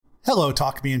Hello,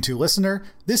 Talk Me Into listener.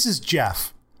 This is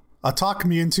Jeff, a Talk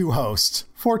Me Into host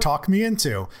for Talk Me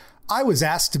Into. I was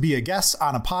asked to be a guest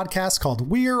on a podcast called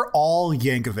We're All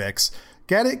Yankovics.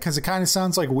 Get it? Because it kind of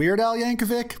sounds like Weird Al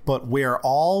Yankovic, but we're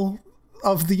all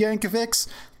of the Yankovics.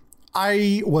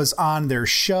 I was on their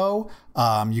show.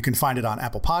 You can find it on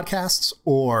Apple Podcasts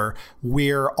or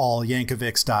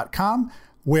we'reallyankovics.com,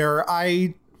 where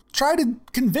I try to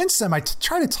convince them, I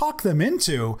try to talk them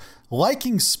into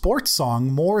liking Sports Song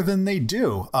more than they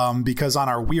do. Because on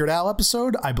our Weird Al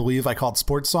episode, I believe I called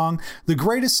Sports Song the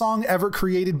greatest song ever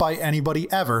created by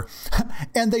anybody ever.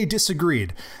 And they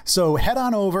disagreed. So head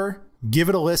on over, give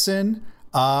it a listen.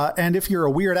 And if you're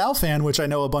a Weird Al fan, which I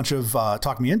know a bunch of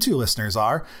Talk Me Into listeners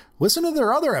are, listen to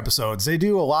their other episodes. They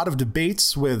do a lot of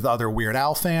debates with other Weird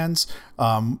Al fans.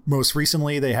 Most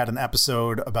recently, they had an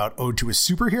episode about Ode to a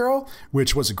Superhero,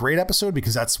 which was a great episode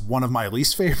because that's one of my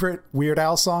least favorite Weird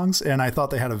Al songs. And I thought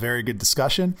they had a very good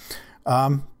discussion.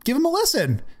 Give them a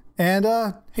listen. And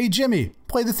hey, Jimmy,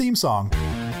 play the theme song.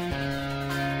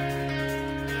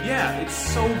 Yeah, it's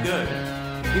so good.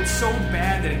 It's so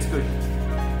bad that it's good.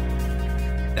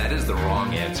 That is the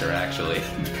wrong answer, actually.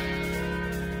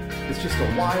 It's just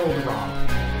a wild romp.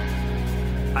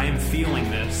 I am feeling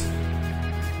this.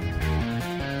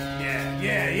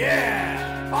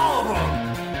 Yeah! All of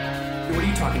them! What are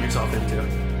you talking yourself into?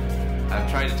 I'm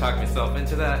trying to talk myself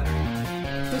into that.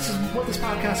 This is what this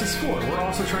podcast is for. We're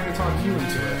also trying to talk you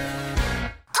into it.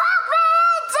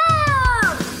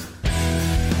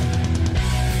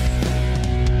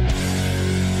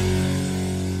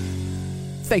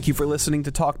 Thank you for listening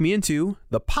to Talk Me Into,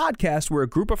 the podcast where a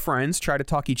group of friends try to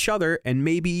talk each other and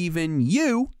maybe even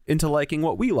you into liking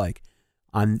what we like.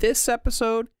 On this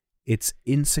episode, it's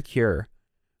Insecure.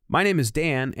 My name is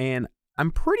Dan, and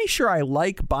I'm pretty sure I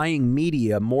like buying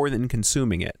media more than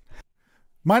consuming it.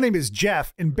 My name is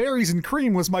Jeff, and berries and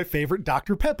cream was my favorite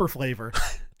Dr. Pepper flavor.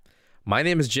 My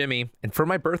name is Jimmy, and for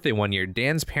my birthday one year,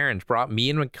 Dan's parents brought me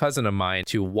and a cousin of mine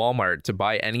to Walmart to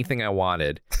buy anything I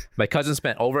wanted. My cousin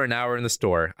spent over an hour in the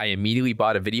store. I immediately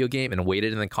bought a video game and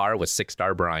waited in the car with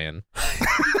 6-Star Brian.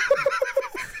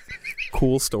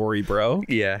 Cool story, bro.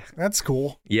 Yeah. That's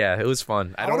cool. Yeah, it was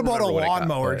fun. I would have bought a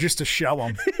lawnmower just to show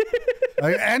them.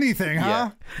 Like anything, huh?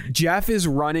 Yeah. Jeff is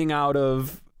running out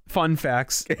of fun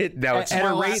facts Now it's at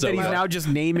a rate that he's now just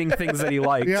naming things that he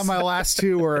likes. Yeah, my last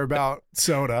two were about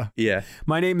soda. Yeah.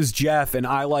 My name is Jeff, and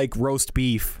I like roast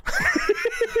beef.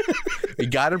 We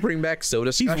got to bring back Soda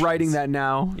Discussions. He's writing that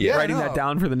now. Yeah, writing that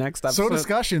down for the next episode. Soda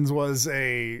Discussions was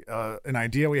an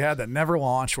idea we had that never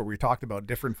launched, where we talked about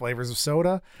different flavors of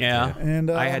soda. Yeah. And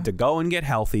I had to go and get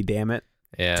healthy, damn it.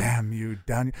 Yeah. Damn you,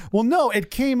 down. Well, no, it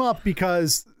came up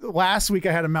because last week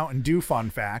I had a Mountain Dew fun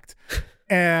fact,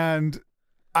 and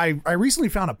I recently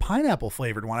found a pineapple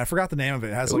flavored one. I forgot the name of it.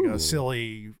 It has like a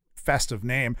silly festive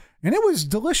name, and it was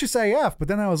delicious AF. But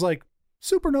then I was like,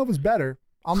 Supernova's better.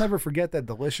 I'll never forget that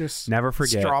delicious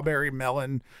strawberry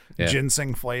melon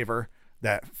ginseng flavor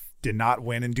that did not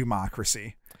win in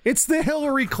democracy. It's the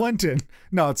Hillary Clinton.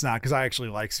 No, it's not, because I actually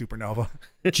like Supernova.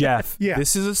 Jeff, Yeah.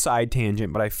 This is a side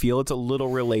tangent, but I feel it's a little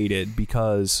related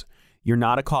because you're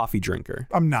not a coffee drinker.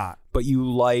 I'm not. But you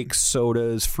like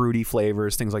sodas, fruity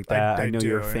flavors, things like that. I know do,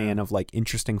 you're a fan of like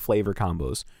interesting flavor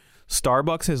combos.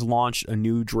 Starbucks has launched a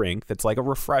new drink that's like a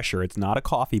refresher. It's not a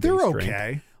coffee-based They're drink.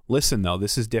 okay. Listen, though,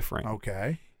 this is different.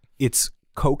 Okay. It's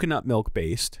coconut milk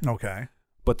based, Okay.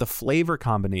 but the flavor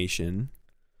combination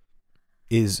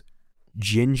is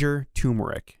ginger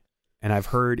turmeric, and I've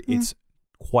heard it's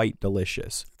quite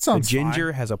delicious. Sounds the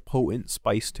ginger fine. has a potent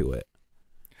spice to it.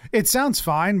 It sounds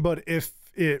fine, but if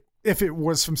it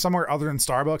was from somewhere other than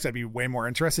Starbucks, I'd be way more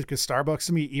interested, because Starbucks,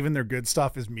 to me, even their good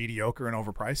stuff is mediocre and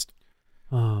overpriced.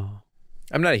 Oh,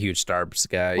 I'm not a huge Starbucks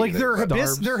guy. Like either.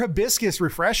 their hibiscus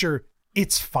refresher,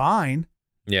 it's fine.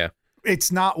 Yeah.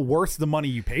 It's not worth the money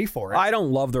you pay for it. I don't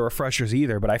love the refreshers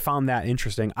either, but I found that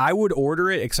interesting. I would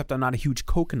order it, except I'm not a huge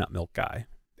coconut milk guy.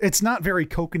 It's not very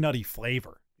coconutty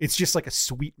flavor. It's just like a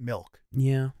sweet milk.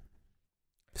 Yeah.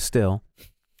 Still.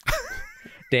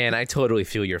 Dan, I totally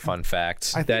feel your fun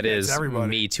fact. I think That that's is everybody.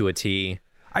 me to a T.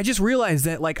 I just realized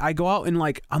that, like, I go out and,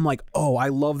 like, I'm like, oh, I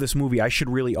love this movie. I should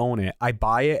really own it. I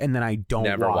buy it, and then I don't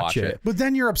Never watch it. But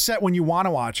then you're upset when you want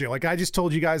to watch it. Like I just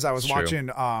told you guys, I was It's true.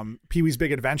 watching Pee-wee's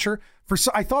Big Adventure.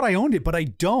 I thought I owned it, but I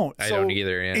don't. I So don't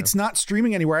either, yeah. It's not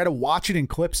streaming anywhere. I had to watch it in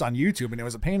clips on YouTube, and it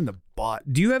was a pain in the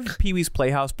butt. Do you have Pee-wee's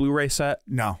Playhouse Blu-ray set?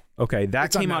 No. Okay, that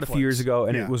It's on came out a few Netflix. years ago,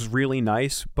 and Yeah. it was really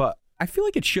nice, but I feel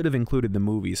like it should have included the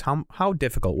movies. How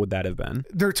difficult would that have been?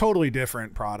 They're totally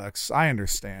different products. I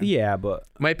understand. Yeah, but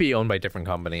Might be owned by different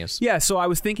companies. yeah. So I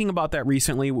was thinking about that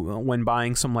recently when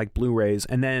buying some like Blu-rays,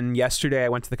 and then yesterday I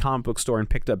went to the comic book store and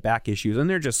picked up back issues, and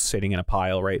they're just sitting in a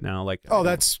pile right now. Like, Oh,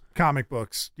 that's comic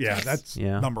books. Yeah, that's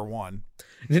Yeah. number one.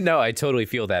 No, I totally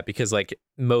feel that because like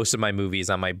most of my movies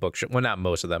on my bookshelf, well, not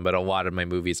most of them, but a lot of my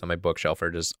movies on my bookshelf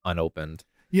are just unopened.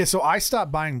 Yeah, so I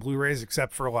stopped buying Blu-rays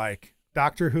except for like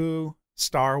Doctor Who,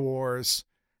 Star Wars,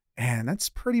 and that's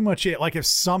pretty much it. Like if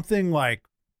something like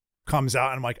comes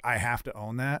out and I'm like, I have to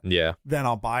own that, Yeah. then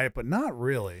I'll buy it, but not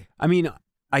really. I mean,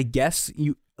 I guess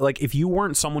you like if you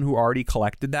weren't someone who already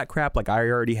collected that crap, like I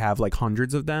already have like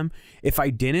hundreds of them. If I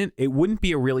didn't, it wouldn't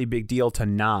be a really big deal to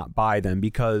not buy them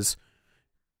because,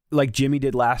 like Jimmy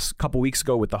did last couple weeks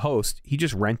ago with The Host, he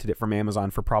just rented it from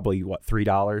Amazon for probably what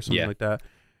 $3, something like that.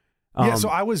 Yeah, so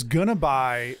I was gonna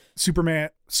buy Superman.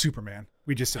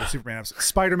 We just did a Superman episode.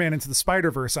 Spider-Man Into the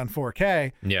Spider-Verse on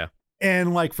 4K. Yeah.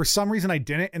 And like for some reason I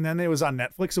didn't, and then it was on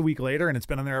Netflix a week later, and it's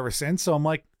been on there ever since. So I'm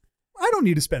like, I don't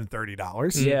need to spend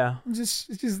 $30. Yeah. It's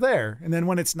just there. And then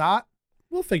when it's not,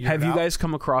 we'll figure it out. Have you guys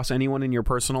come across anyone in your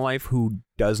personal life who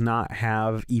does not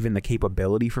have even the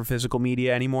capability for physical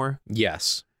media anymore?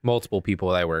 Yes. Multiple people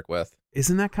that I work with.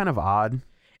 Isn't that kind of odd?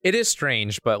 It is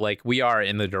strange, but like we are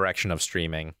in the direction of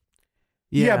streaming.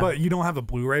 Yeah, but you don't have a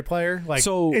Blu-ray player. Like,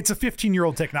 So- it's a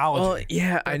 15-year-old technology. Well,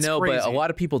 yeah, I That's know, but crazy. a lot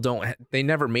of people don't. They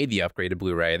never made the upgrade to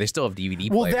Blu-ray. They still have DVD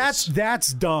Well, players.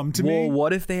 that's dumb to well, me.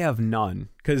 what if they have none?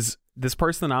 Because this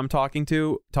person that I'm talking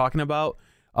about,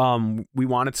 we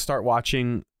wanted to start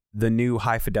watching the new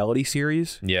High Fidelity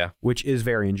series, Yeah, which is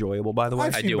very enjoyable, by the way.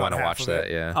 I've I seen do about want to half watch of that.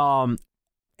 it. Yeah.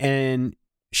 And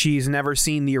she's never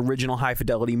seen the original High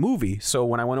Fidelity movie. So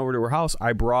when I went over to her house,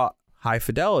 I brought High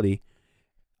Fidelity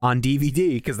on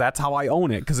DVD because that's how I own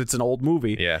it because it's an old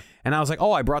movie. Yeah. And I was like,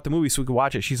 oh, I brought the movie so we could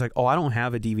watch it. She's like, oh, I don't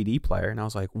have a DVD player. And I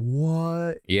was like,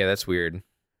 what? Yeah, that's weird.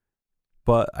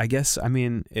 But I guess, I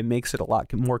mean, it makes it a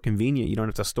lot more convenient. You don't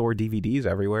have to store DVDs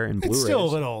everywhere and Blu-rays. It's still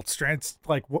a little strange. It's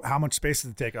like, how much space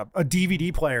does it take up? A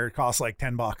DVD player costs like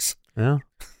 $10. Yeah.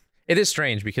 It is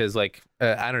strange because, like,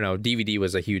 I don't know, DVD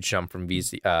was a huge jump from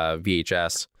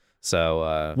VHS.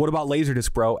 So What about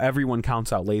Laserdisc, bro? Everyone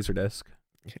counts out Laserdisc.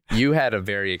 you had a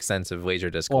very extensive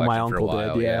Laserdisc Well, collection my for a uncle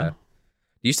while. did, yeah.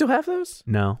 Do you still have those?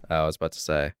 No. Oh, I was about to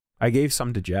say. I gave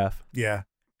some to Jeff. Yeah.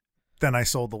 Then I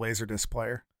sold the Laserdisc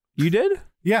player. You did?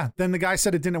 Yeah. Then the guy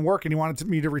said it didn't work and he wanted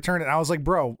me to return it. And I was like,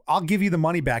 bro, I'll give you the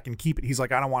money back and keep it. He's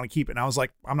like, I don't want to keep it. And I was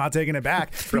like, I'm not taking it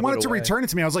back. He Throw wanted it to away. return it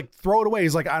to me. I was like, throw it away.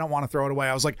 He's like, I don't want to throw it away.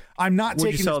 I was like, I'm not Would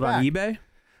taking you sell this it on back. eBay?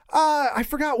 I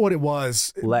forgot what it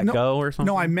was. Let No- Go or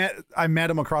something? No, I met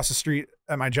him across the street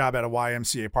at my job at a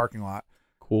YMCA parking lot.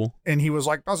 Cool. And he was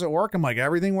like, does it work? I'm like,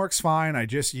 everything works fine. I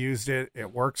just used it.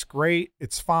 It works great.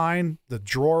 It's fine. The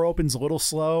drawer opens a little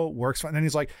slow. Works fine. And then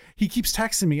he's like, he keeps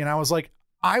texting me. And I was like,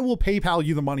 I will PayPal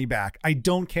you the money back. I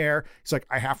don't care. He's like,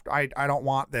 I don't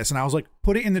want this. And I was like,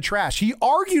 put it in the trash. He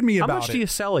argued me How about much it. do you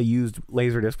sell a used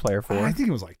Laserdisc player for? I think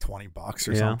it was like $20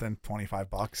 or Yeah. something,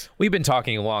 $25. We've been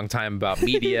talking a long time about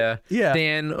media. Yeah.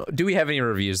 Dan, do we have any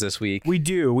reviews this week? We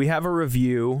do. We have a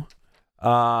review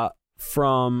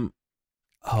from...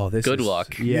 Oh, this Good is-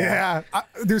 luck. Yeah.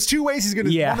 There's two ways he's going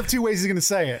to, Yeah. one of two ways he's going to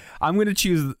say it. I'm going to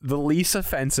choose the least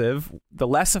offensive, the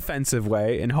less offensive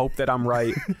way, and hope that I'm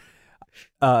right.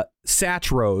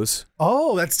 Satch Rose.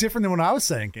 Oh, that's different than what I was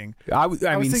thinking. I was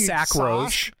mean, thinking Sack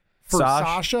Rose. Sash for Sash.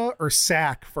 Sasha or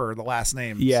Sack for the last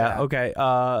name. Yeah, Sack.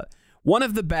 okay. One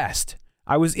of the best.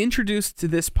 I was introduced to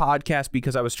this podcast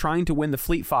because I was trying to win the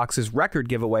Fleet Foxes record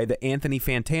giveaway that Anthony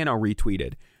Fantano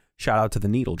retweeted. Shout out to the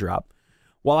Needle Drop.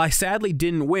 While I sadly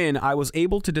didn't win, I was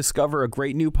able to discover a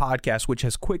great new podcast which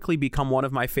has quickly become one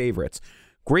of my favorites.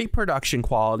 Great production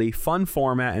quality, fun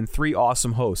format, and 3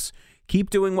 awesome hosts. Keep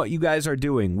doing what you guys are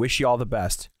doing. Wish you all the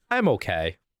best. I'm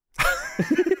okay.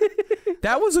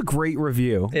 That was a great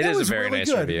review. It That is a was very really nice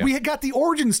good. review. We had got the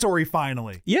origin story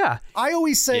finally. Yeah. I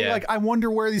always say, Yeah. like, I wonder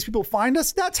where these people find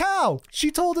us. That's how. They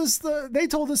told us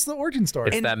the origin story.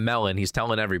 It's that melon. He's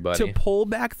telling everybody. To pull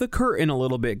back the curtain a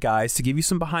little bit, guys, to give you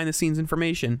some behind the scenes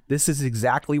information, this is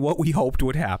exactly what we hoped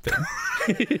would happen.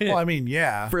 Well, I mean,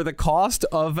 yeah. For the cost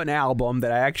of an album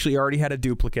that I actually already had a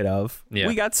duplicate of, Yeah.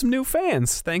 we got some new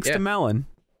fans thanks Yeah. to Melon.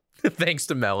 Thanks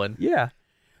to melon. Yeah.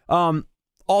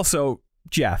 Also,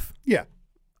 Jeff, Yeah.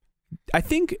 I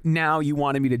think now you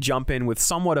wanted me to jump in with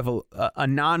somewhat of a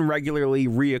non-regularly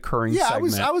reoccurring Yeah,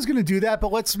 segment. I was going to do that,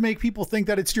 but let's make people think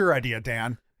that it's your idea,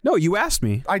 Dan. No, you asked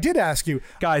me. I did ask you.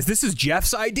 Guys, this is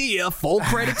Jeff's idea. Full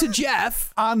credit to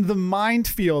Jeff. On the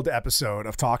Mindfield episode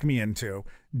of Talk Me Into,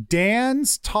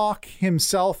 Dan's talk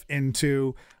himself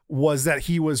into was that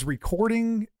he was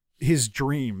recording his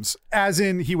dreams. As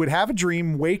in, he would have a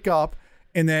dream, wake up,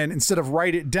 and then instead of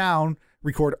write it down,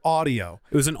 record audio.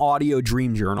 It was an audio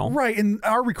dream journal. Right. And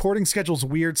our recording schedule's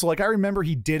weird. So like, I remember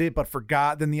he did it, but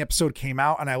forgot. Then the episode came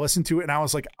out and I listened to it and I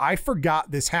was like, I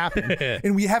forgot this happened.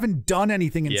 And we haven't done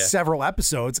anything in several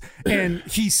episodes. And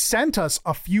he sent us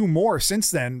a few more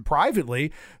since then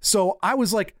privately. So I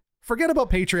was like, forget about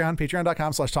Patreon,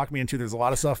 patreon.com/talkmeinto. There's a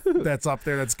lot of stuff that's up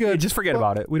there that's good. Just forget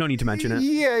about it. We don't need to mention it.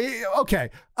 Yeah. Okay.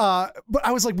 But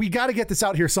I was like, we got to get this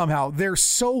out here somehow. They're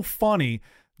so funny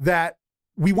that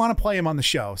we want to play him on the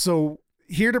show. So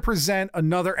here to present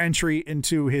another entry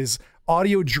into his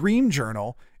audio dream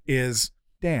journal is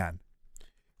Dan.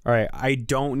 All right. I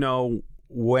don't know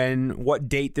what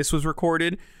date this was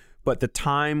recorded, but the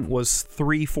time was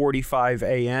 3:45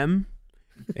 a.m.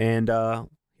 And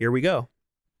here we go.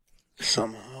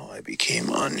 Somehow I became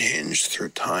unhinged through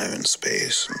time and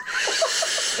space.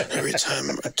 And every time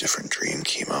a different dream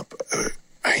came up,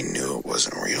 I knew it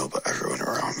wasn't real, but everyone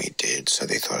around me did, so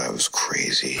they thought I was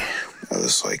crazy. I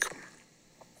was like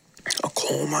a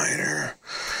coal miner.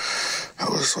 I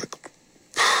was like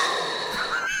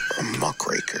a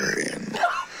muckraker in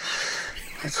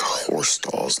like horse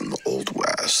stalls in the Old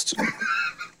West. And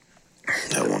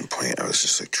at one point, I was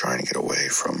just like trying to get away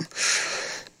from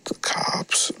the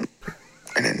cops and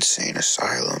an insane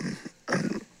asylum,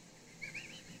 and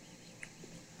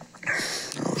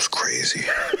it was crazy.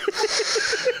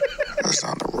 I was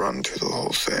on the run through the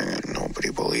whole thing, and nobody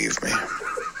believed me.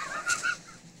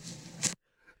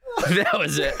 That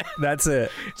was it. That's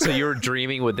it. So you were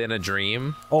dreaming within a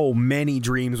dream? Oh, many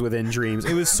dreams within dreams.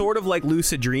 It was sort of like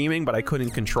lucid dreaming, but I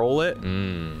couldn't control it.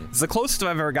 It's the closest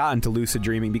I've ever gotten to lucid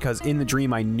dreaming because in the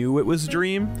dream I knew it was a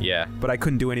dream. Yeah. But I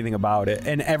couldn't do anything about it.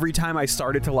 And every time I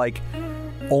started to like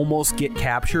almost get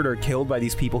captured or killed by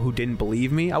these people who didn't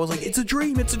believe me, I was like, it's a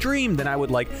dream, it's a dream. Then I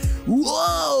would like,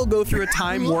 whoa, go through a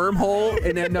time wormhole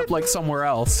and end up like somewhere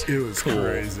else. It was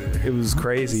crazy. It was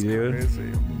crazy, dude.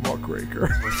 Crazy. Muckraker.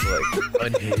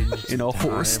 Like unhinged. In a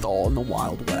horse stall in the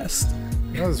Wild West.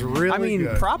 That was really I mean,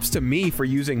 good. props to me for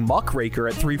using muckraker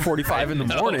at 3:45 in the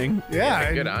morning. Yeah,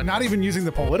 good and on not you. even using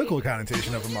the political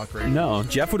connotation of a muckraker. No,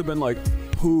 Jeff would have been like,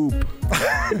 poop.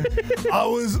 I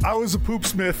was a poop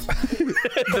smith.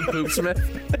 The poopsmith.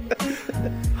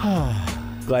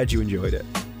 Glad you enjoyed it.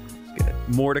 Good.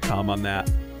 More to come on that.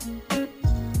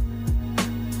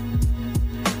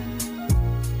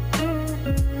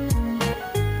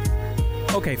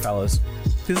 Okay, fellas.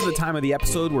 This is the time of the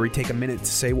episode where we take a minute to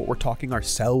say what we're talking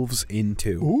ourselves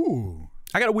into. Ooh.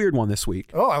 I got a weird one this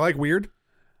week. Oh, I like weird.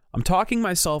 I'm talking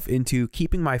myself into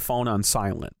keeping my phone on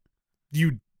silent.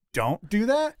 You don't do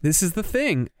that? This is the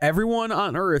thing. Everyone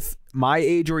on Earth, my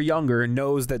age or younger,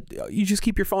 knows that you just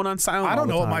keep your phone on silent. I all don't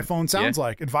the know what time. my phone sounds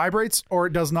like. It vibrates or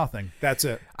it does nothing. That's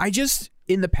it. I just,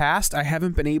 in the past, I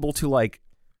haven't been able to like,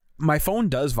 my phone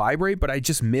does vibrate, but I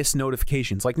just miss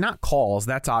notifications. Like not calls.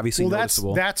 That's obviously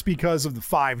noticeable. That's because of the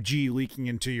 5G leaking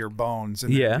into your bones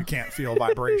and Yeah. you can't feel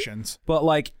vibrations. But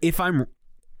like if I'm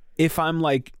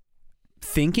like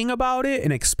thinking about it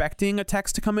and expecting a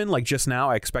text to come in, like just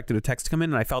now I expected a text to come in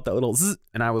and I felt that little zzz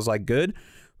and I was like good.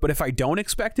 But if I don't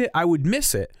expect it, I would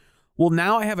miss it. Well,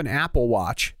 now I have an Apple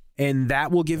Watch and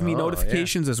that will give me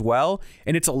notifications as well.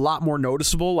 And it's a lot more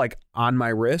noticeable like on my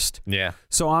wrist. Yeah.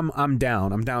 So I'm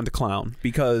down. I'm down to clown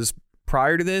because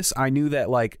prior to this, I knew that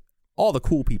like all the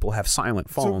cool people have silent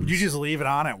So phones. you just leave it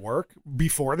on at work?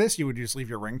 Before this, you would just leave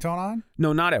your ringtone on?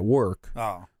 No, not at work,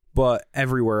 Oh. but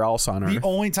everywhere else on Earth. The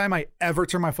only time I ever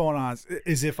turn my phone on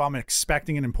is if I'm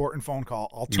expecting an important phone call.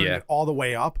 I'll turn it all the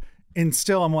way up, and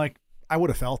still I'm like, I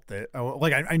would have felt it.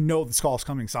 Like I know this call's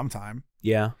coming sometime.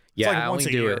 Yeah. Yeah, like I once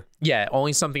only a do year. it. Yeah,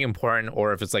 only something important,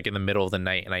 or if it's like in the middle of the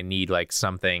night and I need like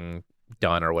something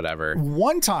done or whatever.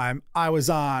 One time I was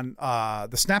on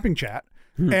the snapping chat,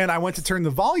 and I went to turn the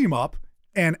volume up,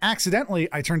 and accidentally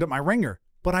I turned up my ringer,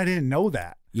 but I didn't know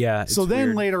that. Yeah. So it's then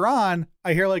weird. later on,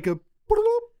 I hear like a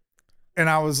boop, and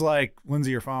I was like,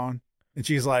 Lindsay, your phone. And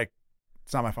she's like,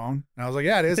 it's not my phone. And I was like,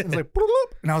 yeah, it is. And it's like, boop,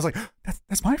 and I was like,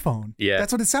 that's my phone. Yeah.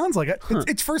 That's what it sounds like.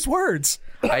 It's first words.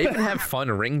 I even have fun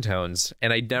ringtones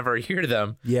and I never hear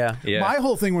them. Yeah. Yeah. My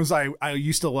whole thing was I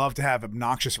used to love to have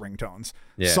obnoxious ringtones.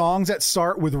 Yeah. Songs that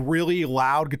start with really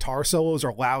loud guitar solos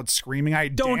or loud screaming. I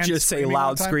had Don't Dan just say screaming loud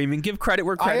one time. screaming. Give credit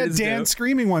where I credit had is Dan due.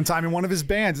 screaming one time in one of his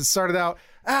bands. It started out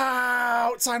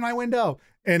outside my window.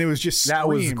 and it was just That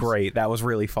was screams. great. That was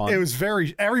really fun. It was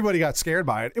everybody got scared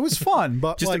by it. It was fun,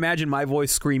 but Just imagine my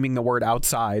voice screaming the word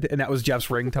outside, and that was Jeff's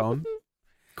ringtone.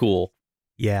 Cool.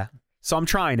 Yeah. So I'm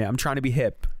trying it. I'm trying to be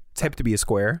hip. It's hip to be a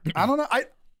square. I don't know.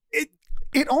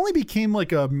 It only became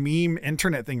like a meme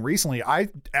internet thing recently.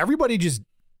 Everybody just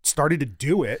started to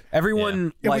do it.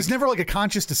 Everyone, It was never like a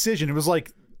conscious decision. It was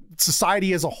like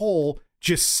society as a whole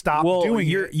just stopped doing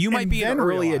it. You might and be an then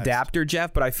early realized. adapter,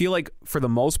 Jeff, but I feel like for the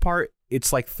most part,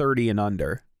 it's like 30 and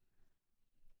under.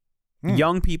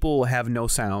 Young people have no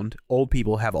sound. Old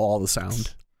people have all the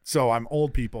sound. So I'm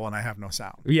old people and I have no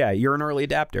sound. Yeah, you're an early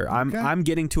adapter. Okay. I'm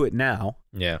getting to it now.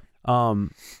 Yeah.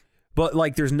 But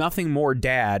like, there's nothing more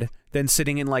dad than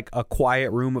sitting in like a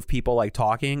quiet room of people like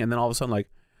talking, and then all of a sudden like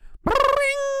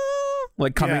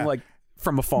coming Yeah. like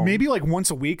from a phone. Maybe like once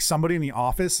a week, somebody in the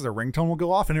office, their ringtone will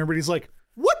go off and everybody's like,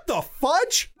 what the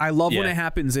fudge? I love when Yeah. it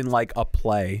happens in like a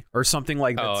play or something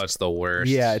like that. Oh, it's the worst.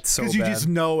 Yeah, it's so Because you bad. just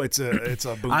know it's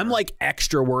a boomer. I'm like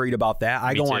extra worried about that.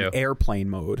 I Me go too. on airplane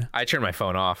mode. I turn my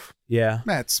phone off. Yeah.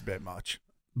 That's a bit much.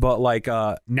 But like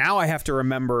now I have to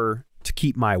remember to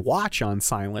keep my watch on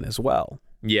silent as well.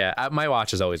 Yeah, my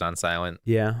watch is always on silent.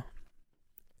 Yeah.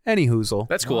 Any hoozle.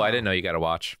 That's cool. I didn't know you got a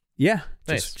watch. Yeah.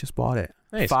 Nice. Just bought it.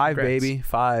 Nice. 5, Congrats. baby.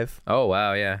 5. Oh,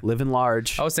 wow, yeah. Living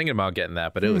large. I was thinking about getting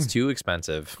that, but it was too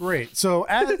expensive. Great. So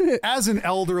as an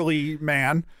elderly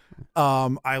man,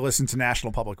 I listen to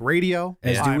National Public Radio.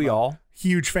 As do I'm we a all.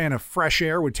 Huge fan of Fresh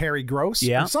Air with Terry Gross.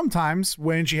 Yeah. And sometimes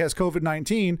when she has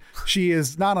COVID-19, she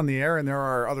is not on the air and there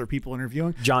are other people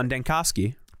interviewing. John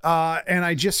Denkoski. And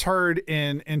I just heard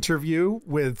an interview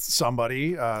with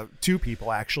somebody, 2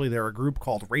 people actually. They're a group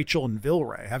called Rachel and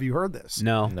Vilray. Have you heard this?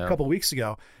 No. A couple weeks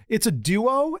ago. It's a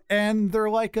duo, and they're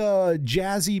like a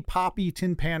jazzy, poppy,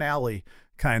 Tin Pan Alley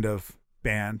kind of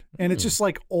band. And it's just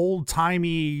like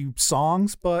old-timey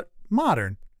songs, but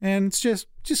modern. And it's just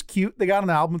cute. They got an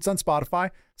album. It's on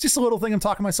Spotify. It's just a little thing I'm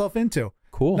talking myself into.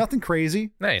 Cool. Nothing crazy.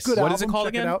 Nice. Good What album. is it called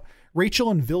Check again? It out.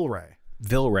 Rachel and Vilray.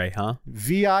 Vilray, huh?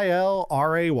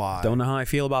 Vilray. Don't know how I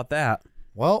feel about that.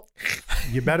 Well,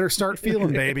 you better start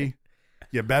feeling, baby.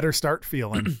 You better start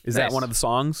feeling. Is that Nice. one of the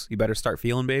songs? You better start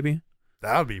feeling, baby.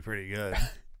 That would be pretty good.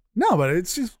 No, but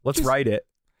it's just. Let's just, write it.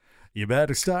 You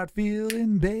better start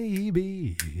feeling,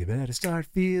 baby. You better start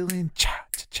feeling. Cha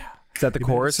cha cha. Is that the You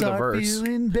chorus or better the start verse?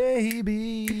 Feeling,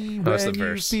 baby. That's when the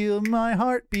verse. You feel my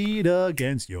heartbeat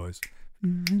against yours.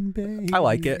 Feeling, baby. I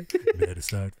like it. You better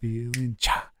start feeling.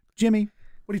 Cha. Jimmy,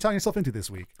 what are you talking yourself into this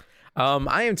week?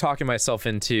 I am talking myself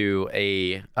into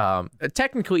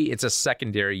technically it's a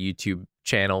secondary YouTube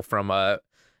channel from a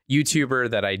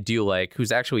YouTuber that I do like,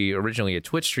 who's actually originally a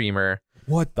Twitch streamer.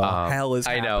 What the hell is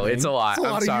I happening? know, it's a lot. It's a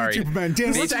I'm lot sorry. of YouTube men.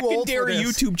 Dan, A we're too old for secondary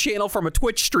this. YouTube channel from a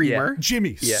Twitch streamer.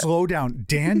 Jimmy, Yeah. slow down.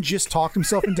 Dan just talked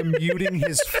himself into muting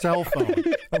his cell phone.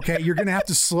 Okay, you're gonna have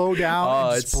to slow down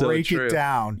and it's just so break true. it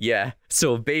down. Yeah.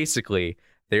 So basically,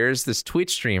 there's this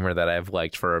Twitch streamer that I've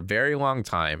liked for a very long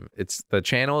time. The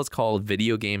channel is called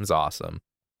Video Games Awesome.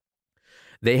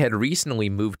 They had recently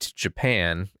moved to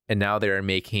Japan, and now they're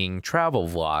making travel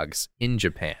vlogs in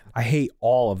Japan. I hate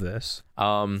all of this.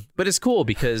 But it's cool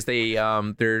because the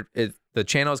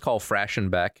channel is called Frash and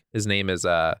Beck. His name is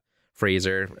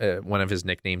Fraser. One of his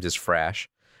nicknames is Frash,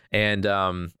 and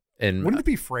Wouldn't it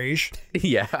be Frage?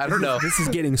 yeah, I don't know. This is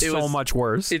getting so was- much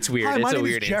worse. It's weird. Hi, It's my a name is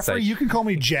weird Jeffrey. insight. You can call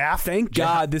me Jaff. Thank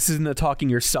God this isn't the talking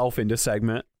yourself into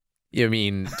segment. You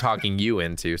mean talking you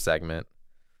into segment?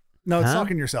 No, it's Huh?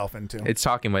 talking yourself into. It's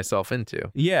talking myself into.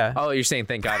 Yeah. Oh, you're saying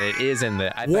thank God it is in the.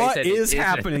 I thought you What said it is isn't.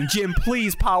 happening? Jim,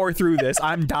 please power through this.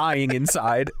 I'm dying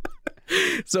inside.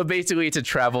 So basically, it's a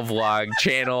travel vlog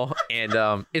channel,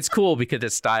 and it's cool because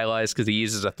it's stylized because he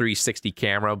uses a 360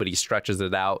 camera, but he stretches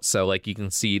it out so like you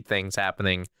can see things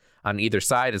happening on either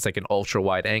side. It's like an ultra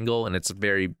wide angle, and it's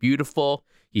very beautiful.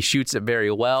 He shoots it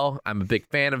very well. I'm a big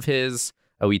fan of his.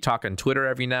 We talk on Twitter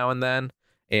every now and then,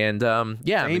 and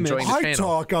yeah, I'm Famous. enjoying the I channel.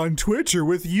 talk on Twitcher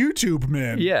with YouTube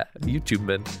men. Yeah, YouTube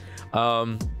man.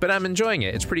 But I'm enjoying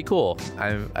it. It's pretty cool.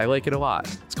 I like it a lot.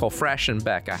 It's called Fresh and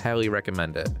Beck. I highly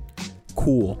recommend it.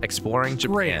 Cool. Exploring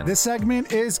Japan. Great. This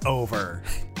segment is over.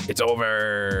 It's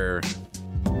over.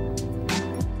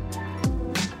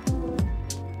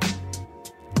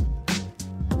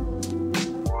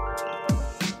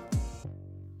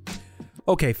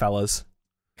 Okay, fellas.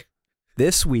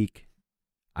 This week,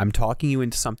 I'm talking you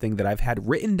into something that I've had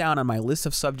written down on my list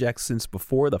of subjects since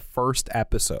before the first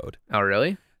episode. Oh,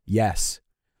 really? Yes.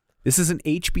 This is an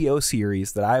HBO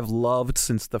series that I've loved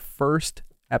since the first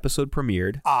episode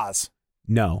premiered. Oz.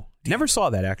 No, never saw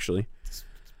that actually. It's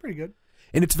pretty good.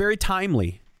 And it's very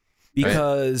timely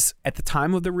because at the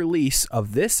time of the release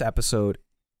of this episode,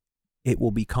 it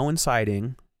will be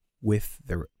coinciding with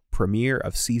the premiere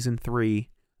of season 3.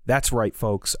 That's right,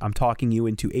 folks. I'm talking you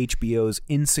into HBO's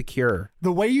Insecure.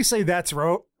 The way you say that's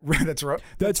right.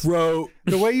 The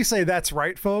way you say that's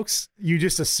right, folks, you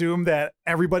just assume that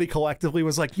everybody collectively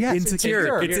was like, yeah,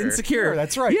 Insecure. It's Insecure.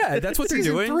 That's right. Yeah, that's what they're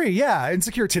Season doing. 3, yeah.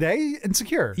 Insecure today,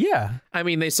 Insecure. Yeah. I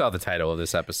mean, they saw the title of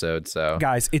this episode, so.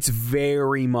 Guys, it's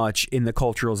very much in the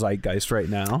cultural zeitgeist right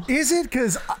now. Is it?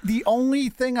 Because the only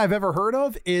thing I've ever heard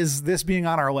of is this being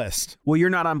on our list. Well,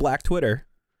 you're not on Black Twitter.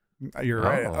 You're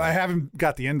right. Oh. I haven't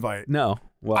got the invite. No.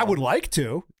 Well, I would like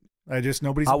to.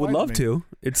 Nobody's I would invited love me. to.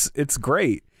 It's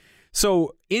great.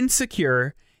 So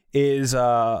Insecure is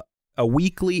a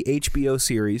weekly HBO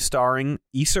series starring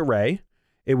Issa Rae.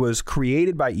 It was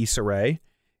created by Issa Rae.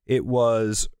 It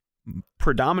was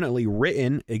predominantly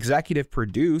written, executive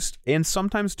produced, and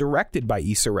sometimes directed by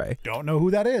Issa Rae. Don't know who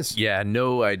that is. Yeah,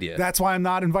 no idea. That's why I'm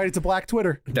not invited to Black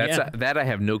Twitter. That I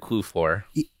have no clue for.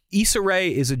 Issa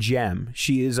Rae is a gem.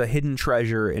 She is a hidden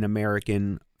treasure in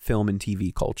American film and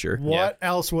TV culture. What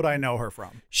else would I know her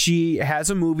from? She has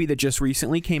a movie that just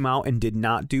recently came out and did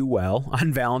not do well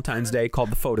on Valentine's Day called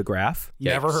The Photograph.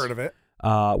 Never Yikes. heard of it.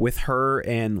 With her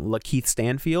and Lakeith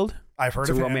Stanfield. I've heard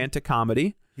It's of a him. romantic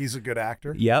comedy. He's a good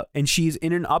actor. Yep. And she's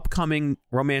in an upcoming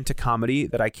romantic comedy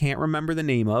that I can't remember the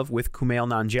name of with Kumail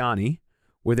Nanjiani,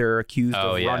 where they're accused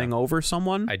of running over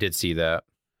someone. I did see that.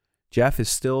 Jeff is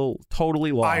still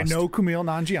totally lost. I know Kumail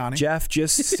Nanjiani. Jeff,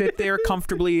 just sit there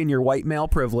comfortably in your white male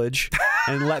privilege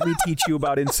and let me teach you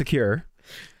about Insecure.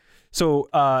 So,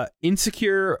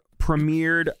 Insecure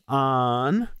premiered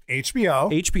on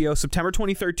HBO September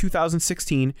 23rd,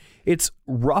 2016. It's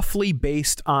roughly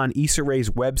based on Issa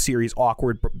Rae's web series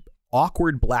Awkward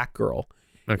Black Girl.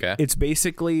 Okay. It's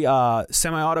basically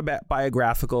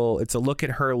semi-autobiographical. It's a look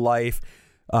at her life,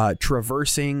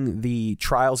 traversing the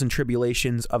trials and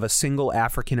tribulations of a single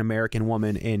African-American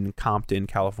woman in Compton,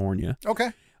 California.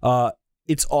 Okay.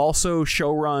 It's also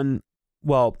showrun.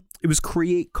 Well, it was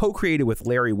co-created with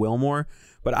Larry Wilmore,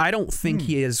 but I don't think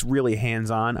he is really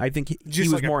hands-on. I think he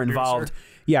was like a more producer? involved.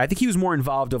 Yeah, I think he was more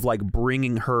involved of like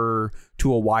bringing her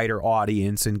to a wider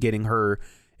audience and getting her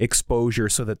exposure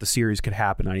so that the series could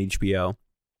happen on HBO.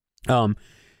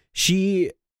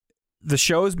 The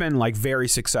show has been like very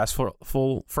successful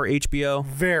for HBO.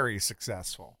 Very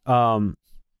successful.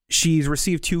 She's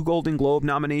received 2 Golden Globe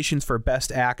nominations for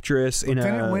Best Actress in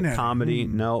didn't win a any. comedy.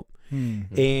 Nope.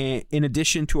 And in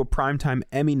addition to a Primetime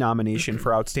Emmy nomination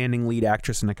for Outstanding Lead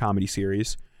Actress in a Comedy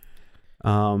Series.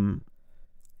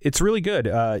 It's really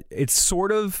good.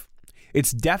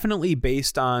 It's definitely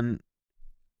based on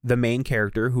the main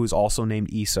character, who's also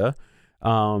named Issa.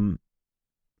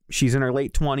 She's in her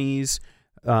late 20s.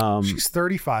 She's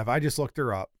 35. I just looked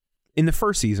her up. In the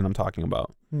first season I'm talking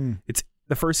about. It's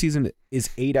the first season is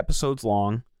 8 episodes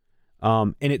long.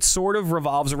 And it sort of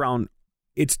revolves around,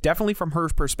 it's definitely from her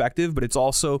perspective, but it's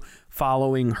also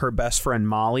following her best friend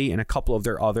Molly and a couple of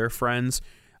their other friends.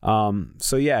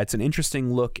 So yeah, it's an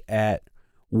interesting look at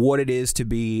what it is to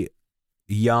be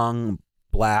young,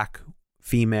 black,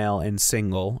 female, and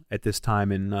single at this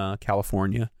time in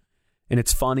California. And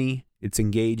it's funny, it's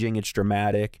engaging, it's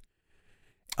dramatic.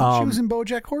 She was in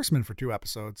BoJack Horseman for 2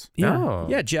 episodes. Yeah, Oh.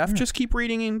 yeah, Jeff, just keep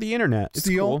reading in the internet. It's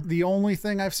the cool. the only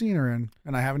thing I've seen her in,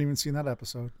 and I haven't even seen that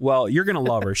episode. Well, you're gonna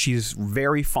love her. She's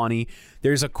very funny.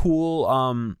 There's a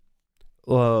cool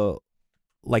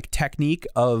like technique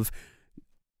of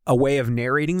a way of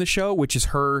narrating the show, which is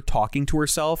her talking to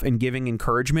herself and giving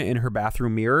encouragement in her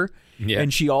bathroom mirror. Yeah.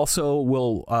 And she also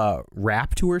will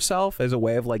rap to herself as a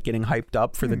way of like getting hyped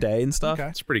up for the day and stuff. Okay.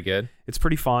 It's pretty good. It's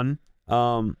pretty fun.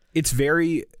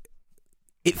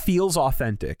 It feels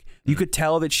authentic. You could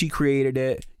tell that she created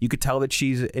it. You could tell that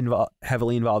she's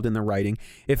heavily involved in the writing.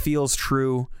 It feels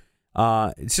true.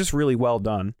 It's just really well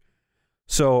done.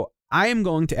 So I am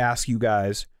going to ask you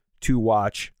guys to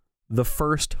watch the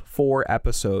first 4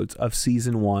 episodes of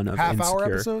season 1 of Insecure. Half-hour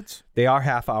episodes? They are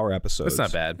half-hour episodes.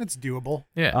 That's not bad. It's doable.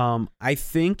 Yeah. I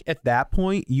think at that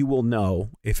point you will know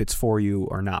if it's for you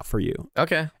or not for you.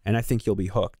 Okay. And I think you'll be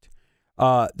hooked.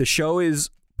 The show is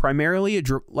primarily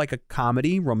like a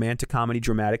comedy, romantic comedy,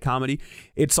 dramatic comedy.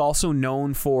 It's also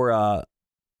known for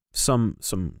some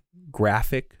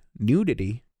graphic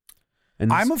nudity,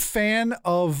 and I'm a fan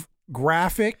of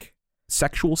graphic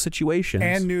sexual situations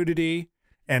and nudity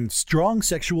and strong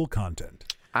sexual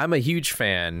content. I'm a huge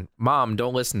fan. Mom,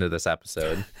 don't listen to this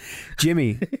episode.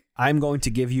 Jimmy, I'm going to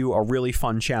give you a really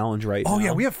fun challenge right now. Oh,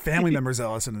 yeah, we have family members that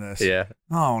listen to this. Yeah.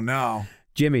 Oh, no.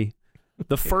 Jimmy,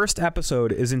 the first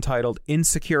episode is entitled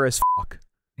Insecure as Fuck.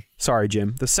 Sorry,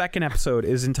 Jim. The second episode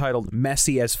is entitled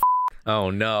Messy as Fuck.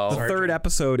 Oh, no. The third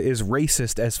episode is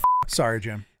Racist as Fuck. Sorry,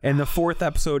 Jim. And the 4th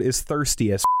episode is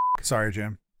Thirsty as Sorry,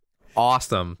 Jim.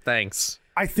 Awesome. Thanks.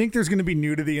 I think there's going to be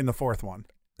nudity in the 4th one.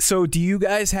 So do you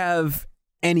guys have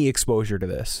any exposure to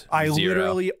this? I Zero.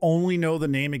 literally only know the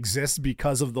name exists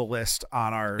because of the list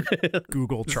on our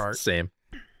Google chart. Same.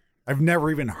 I've never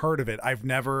even heard of it. I've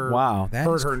never Wow, that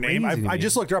heard is her name. crazy to I me.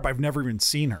 just looked her up. I've never even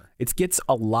seen her. It gets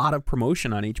a lot of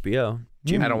promotion on HBO.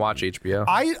 I don't watch HBO.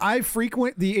 I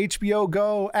frequent the HBO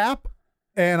Go app,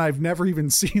 and I've never even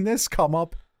seen this come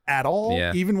up at all,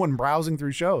 Yeah. even when browsing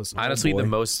through shows. Honestly, boy. the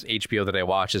most HBO that I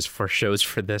watch is for shows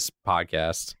for this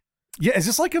podcast. Yeah, is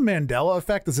this like a Mandela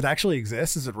effect? Does it actually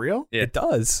exist? Is it real? Yeah. It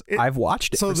does. I've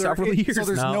watched it for several years So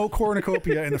there's now. no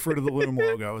cornucopia in the Fruit of the Loom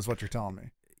logo, is what you're telling me.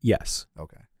 Yes.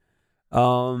 Okay.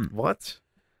 What?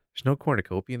 There's no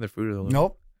cornucopia in the Fruit of the Loom?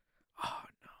 Nope. Oh,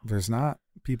 no. There's not.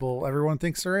 Everyone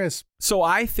thinks there is. So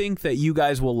I think that you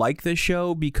guys will like this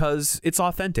show because it's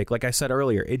authentic. Like I said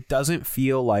earlier, it doesn't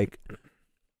feel like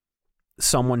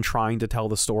someone trying to tell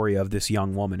the story of this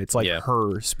young woman. It's like Yeah.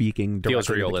 her speaking directly Feels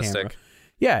to the realistic. camera.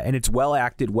 Yeah, and it's well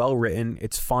acted, well written.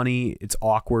 It's funny. It's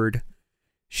awkward.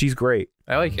 She's great.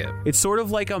 I like it. It's sort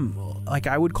of like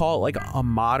I would call it like a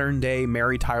modern day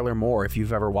Mary Tyler Moore, if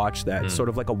you've ever watched that. It's sort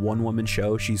of like a one woman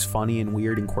show. She's funny and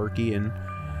weird and quirky, and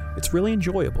it's really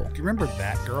enjoyable. Do you remember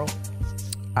That Girl?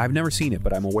 I've never seen it,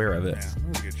 but I'm aware of it. Yeah, it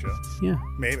was a good show. Yeah.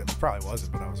 Maybe. It probably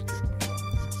wasn't, but I was a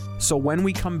kid. So when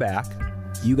we come back,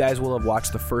 you guys will have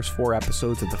watched the first 4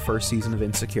 episodes of the first season of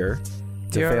Insecure.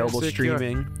 It's You're available insecure.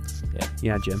 streaming. Yeah.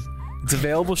 Yeah, Jim. It's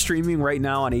available streaming right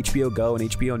now on HBO Go and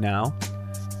HBO Now.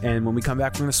 And when we come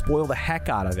back, we're going to spoil the heck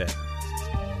out of it.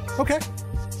 Okay.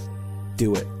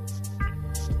 Do it.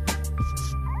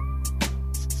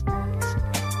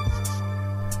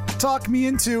 Talk Me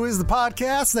Into is the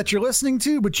podcast that you're listening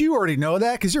to, but you already know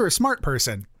that because you're a smart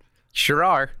person. Sure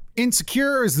are.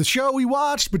 Insecure is the show we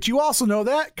watched, but you also know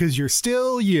that because you're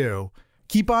still you.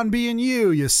 Keep on being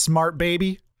you, you smart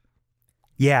baby.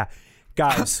 Yeah.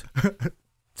 Guys,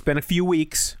 it's been a few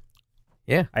weeks.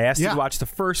 Yeah. I asked you Yeah. to watch the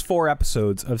first 4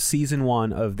 episodes of season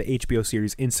 1 of the HBO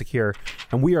series Insecure,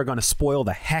 and we are going to spoil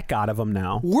the heck out of them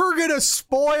now. We're going to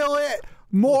spoil it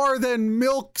more than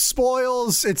milk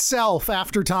spoils itself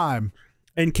after time.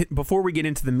 And before we get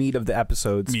into the meat of the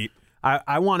episodes, Meat.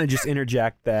 I want to just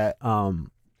interject that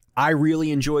I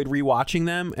really enjoyed rewatching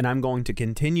them, and I'm going to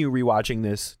continue rewatching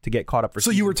this to get caught up for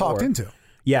So season you were 4. talked into.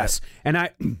 Yes. And I,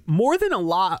 more than a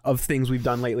lot of things we've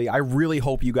done lately, I really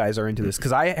hope you guys are into this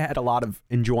because I had a lot of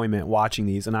enjoyment watching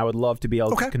these, and I would love to be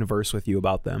able Okay. to converse with you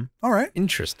about them. All right.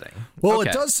 Interesting. Well, Okay.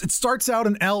 it starts out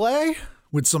in L.A.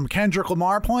 with some Kendrick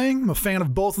Lamar playing. I'm a fan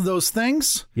of both of those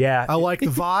things. Yeah. I like the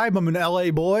vibe. I'm an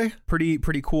L.A. boy. pretty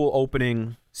cool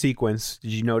opening sequence.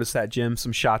 Did you notice that, Jim?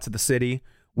 Some shots of the city.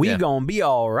 We Yeah. gonna be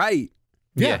all right.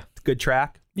 Yeah. Good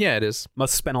track. Yeah, it is.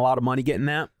 Must have spent a lot of money getting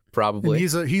that. Probably.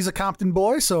 And he's a Compton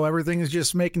boy, so everything is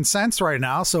just making sense right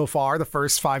now so far. The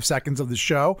first 5 seconds of the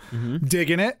show,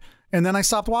 digging it, and then I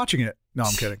stopped watching it. No,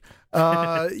 I'm kidding.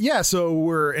 Yeah, so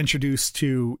we're introduced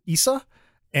to Issa,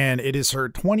 and it is her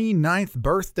 29th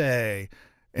birthday,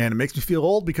 and it makes me feel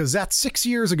old because that's 6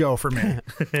 years ago for me.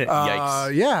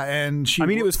 Yikes. Yeah, and she. I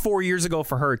mean, it was 4 years ago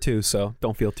for her too, so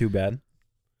don't feel too bad.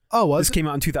 Oh, was This it? came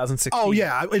out in 2016. Oh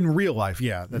yeah, in real life,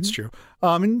 yeah, that's true.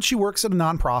 And she works at a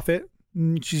nonprofit.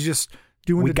 And she's just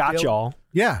doing. We the got daily- y'all.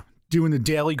 Yeah, doing the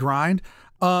daily grind.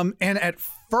 And at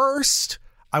first,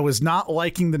 I was not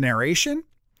liking the narration,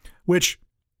 which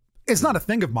is not a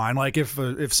thing of mine. Like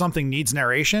if something needs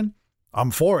narration,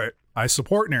 I'm for it. I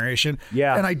support narration.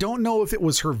 Yeah. And I don't know if it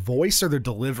was her voice or the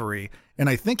delivery. And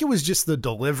I think it was just the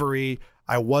delivery.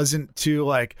 I wasn't too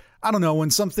like, I don't know,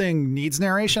 when something needs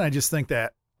narration, I just think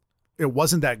that it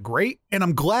wasn't that great. And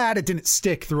I'm glad it didn't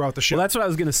stick throughout the show. Well, that's what I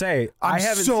was gonna say. I'm I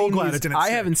haven't so seen glad these- it didn't I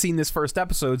stick. haven't seen this first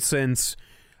episode since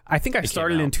I think I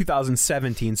started out. in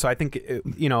 2017. So I think it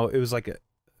was like a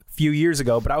few years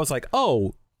ago. But I was like,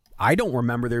 oh, I don't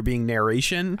remember there being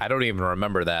narration. I don't even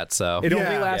remember that, so. It only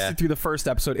Yeah. lasted through the first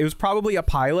episode. It was probably a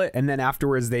pilot, and then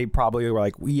afterwards they probably were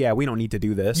like, yeah, we don't need to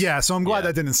do this. Yeah, so I'm glad Yeah.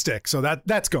 that didn't stick. So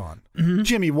that's gone.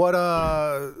 Jimmy, what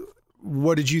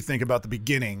did you think about the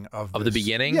beginning of Of this? the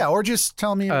beginning? Yeah, or just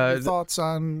tell me your the- thoughts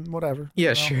on whatever.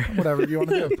 Yeah, you know, sure. Whatever you want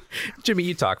to do. Jimmy,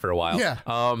 you talk for a while. Yeah.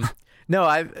 No,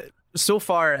 I've so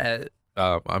far.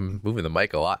 I'm moving the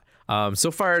mic a lot. So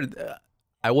far,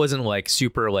 I wasn't like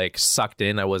super like sucked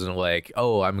in. I wasn't like,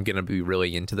 oh, I'm gonna be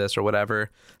really into this or whatever.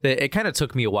 It kind of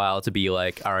took me a while to be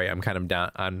like, all right, I'm kind of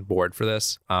down on board for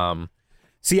this.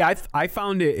 See, I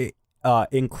found it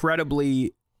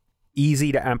incredibly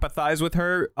easy to empathize with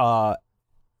her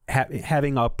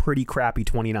having a pretty crappy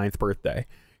 29th birthday.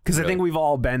 Because I think we've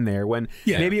all been there when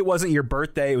maybe it wasn't your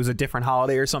birthday, it was a different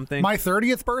holiday or something. My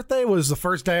 30th birthday was the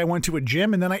first day I went to a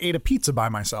gym, and then I ate a pizza by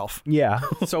myself. Yeah.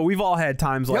 So we've all had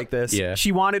times like this. Yeah.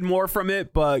 She wanted more from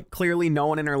it, but clearly no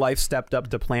one in her life stepped up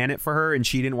to plan it for her, and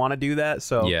she didn't want to do that.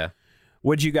 So Yeah.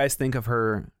 what'd you guys think of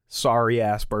her sorry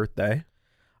ass birthday?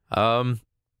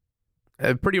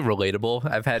 Pretty relatable.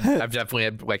 I've definitely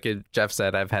had, like Jeff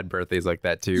said, I've had birthdays like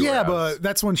that too. Yeah, where I was- but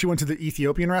that's when she went to the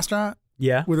Ethiopian restaurant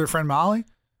Yeah. with her friend Molly.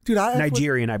 Dude,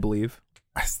 Nigerian, I believe.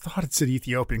 I thought it said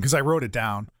Ethiopian because I wrote it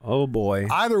down. Oh boy.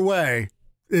 Either way,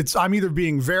 I'm either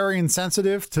being very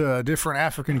insensitive to different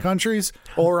African countries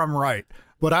or I'm right.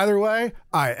 But either way,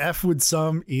 I F with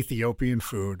some Ethiopian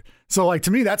food. So, like,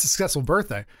 to me, that's a successful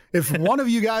birthday. If one of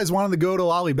you guys wanted to go to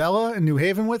Lalibela in New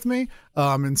Haven with me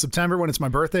in September when it's my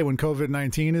birthday, when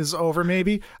COVID-19 is over,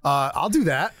 maybe, I'll do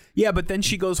that. Yeah, but then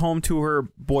she goes home to her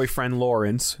boyfriend,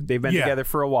 Lawrence. They've been together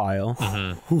for a while.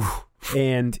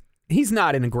 And he's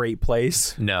not in a great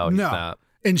place. No, he's not.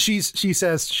 And she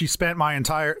says she spent my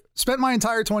entire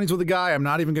 20s with a guy I'm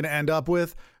not even going to end up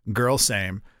with. Girl,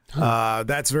 same.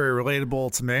 That's very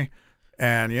relatable to me.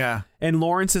 And yeah. And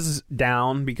Lawrence is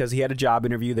down because he had a job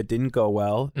interview that didn't go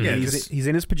well. Yeah, he's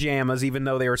in his pajamas, even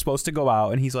though they were supposed to go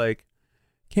out. And he's like,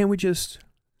 can't we just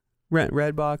rent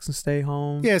Redbox and stay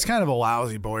home? Yeah, it's kind of a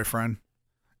lousy boyfriend.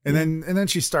 And then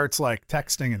she starts like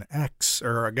texting an ex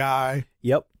or a guy.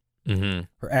 Yep. Mm-hmm.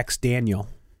 Her ex, Daniel.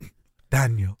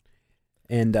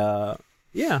 And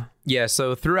yeah. Yeah,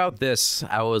 so throughout this,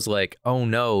 I was like, oh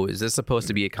no, is this supposed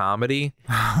to be a comedy?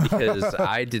 Because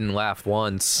I didn't laugh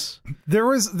once. There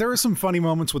were some funny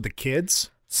moments with the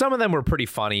kids. Some of them were pretty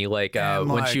funny, like And,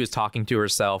 when like- she was talking to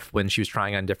herself, when she was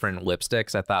trying on different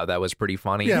lipsticks. I thought that was pretty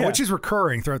funny. Yeah, which is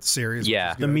recurring throughout the series. which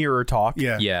Yeah. is The good. mirror talk.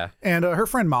 Yeah. Yeah. And her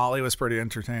friend Molly was pretty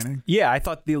entertaining. Yeah, I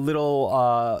thought the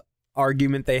little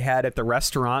argument they had at the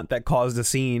restaurant that caused a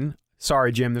scene.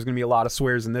 Sorry, Jim, there's going to be a lot of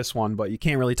swears in this one, but you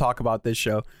can't really talk about this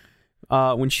show.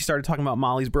 When she started talking about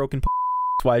Molly's broken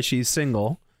why she's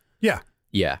single. Yeah,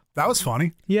 Yeah. that was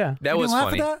funny. Yeah. That You was didn't laugh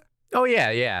funny. at that? Oh,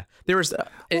 yeah. There was,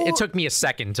 it Well, took me a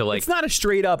second to like, It's not a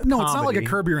straight up No, comedy. it's not like a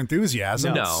Curb Your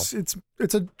Enthusiasm. No. It's a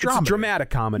It's a drama. dramatic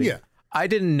comedy. Yeah. I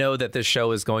didn't know that this show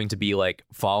was going to be like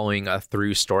following a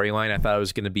through storyline. I thought it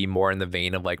was going to be more in the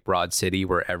vein of like Broad City,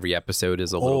 where every episode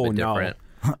is a little bit no.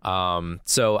 different.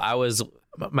 So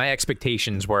my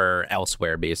expectations were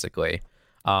elsewhere, basically.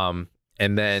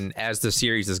 And then as the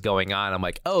series is going on, I'm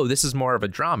like, oh, this is more of a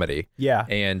dramedy. Yeah.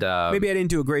 And Maybe I didn't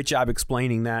do a great job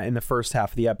explaining that in the first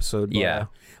half of the episode. But, Yeah.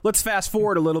 let's fast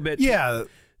forward a little bit. Yeah.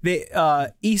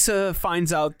 Issa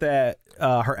finds out that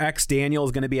her ex Daniel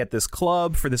is going to be at this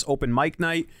club for this open mic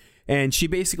night, and she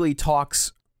basically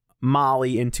talks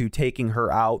Molly into taking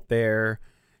her out there.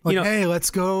 Like, you know, hey,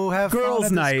 let's go have fun girls' at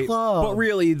this night. club. But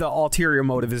really, the ulterior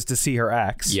motive is to see her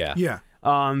ex. yeah. Yeah.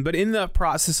 But in the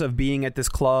process of being at this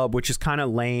club, which is kind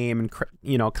of lame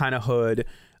and kind of hood,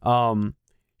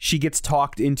 she gets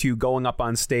talked into going up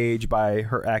on stage by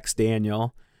her ex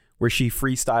Daniel, where she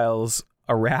freestyles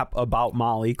a rap about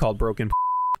Molly called Broken,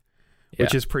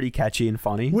 which is pretty catchy and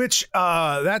funny. Which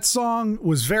that song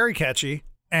was very catchy,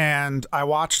 and I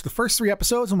watched the first 3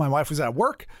 episodes when my wife was at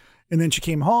work, and then she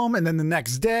came home, and then the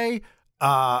next day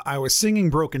I was singing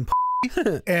Broken,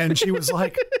 and she was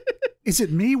like, "Is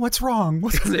it me? What's wrong?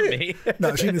 What's Is it me?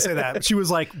 No, she didn't say that. She was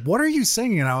like, "What are you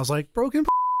singing?" And I was like, "Broken,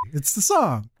 it's the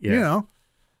song." Yeah. You know.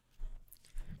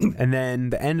 And then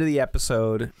the end of the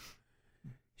episode,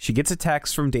 she gets a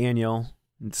text from Daniel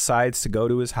and decides to go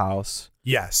to his house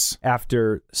Yes,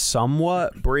 after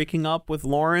somewhat breaking up with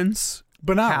Lawrence.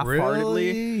 but not Half-heartedly.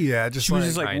 really. Yeah, just She was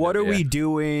just like, kind what of, are we yeah.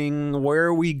 doing? Where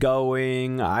are we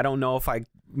going? I don't know if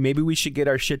maybe we should get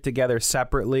our shit together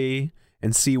separately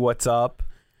and see what's up.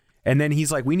 And then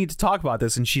he's like, we need to talk about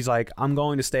this. And she's like, I'm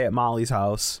going to stay at Molly's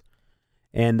house.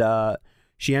 And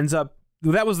she ends up,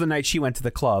 that was the night she went to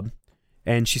the club,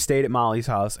 and she stayed at Molly's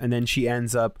house. And then she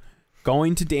ends up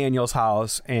going to Daniel's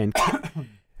house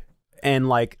and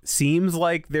like seems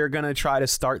like they're going to try to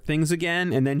start things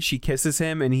again. And then she kisses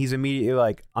him and he's immediately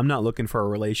like, I'm not looking for a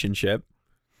relationship,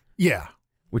 yeah,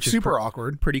 which is super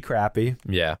awkward. pretty crappy.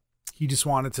 Yeah. He just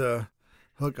wanted to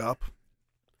hook up.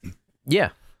 Yeah.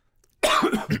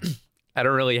 I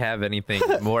don't really have anything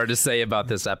more to say about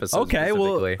this episode. Okay,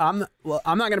 well, specifically.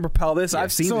 I'm not going to propel this.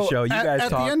 I've seen the show. You guys at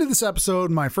talk. the end of this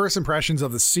episode, my first impressions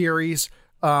of the series,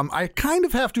 I kind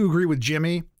of have to agree with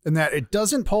Jimmy in that it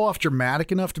doesn't pull off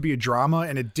dramatic enough to be a drama,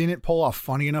 and it didn't pull off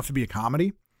funny enough to be a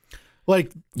comedy.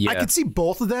 Like, I Yeah. could see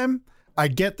both of them. I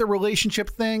get the relationship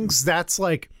things. That's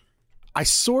like, I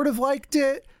sort of liked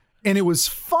it, and it was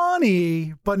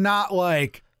funny, but not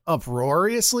like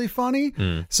uproariously funny.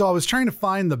 So I was trying to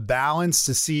find the balance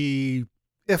to see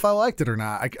if I liked it or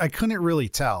not. I couldn't really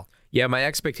tell. Yeah, my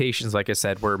expectations, like I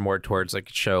said, were more towards like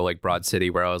a show like Broad City,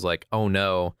 where I was like, oh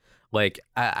no. Like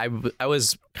I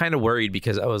was kind of worried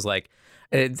because I was like,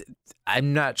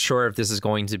 I'm not sure if this is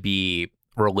going to be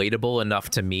relatable enough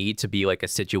to me to be like a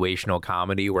situational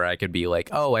comedy where I could be like,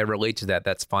 oh, I relate to that.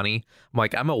 That's funny. I'm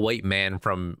like, I'm a white man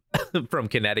from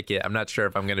Connecticut. I'm not sure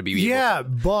if I'm going to be able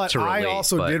but to relate, I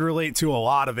also did relate to a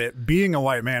lot of it being a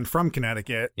white man from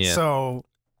Connecticut. Yeah. So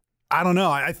I don't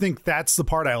know. I think that's the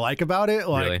part I like about it.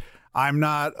 Like, Really? I'm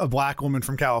not a black woman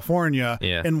from California,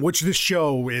 and which this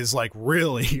show is like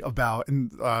really about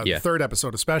in the third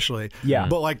episode especially. Yeah.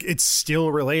 But like it's still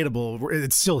relatable.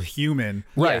 It's still human.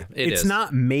 Right. Yeah, It's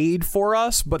not made for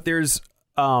us, but there's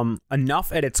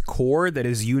enough at its core that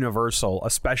is universal,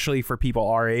 especially for people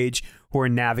our age who are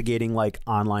navigating like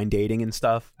online dating and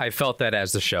stuff. I felt that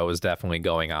as the show was definitely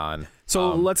going on.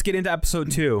 So let's get into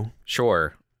episode 2.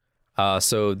 Sure.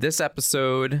 So this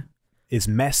episode Is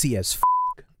messy as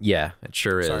yeah, it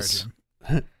sure is.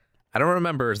 I don't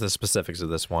remember the specifics of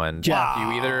this one. Jeff, do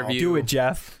either of you? Do it,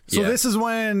 Jeff. So this is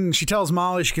when she tells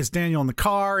Molly she gets Daniel in the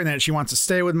car and that she wants to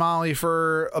stay with Molly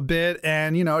for a bit.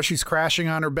 And, you know, she's crashing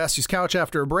on her bestie's couch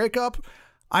after a breakup.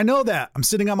 I know that. I'm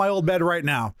sitting on my old bed right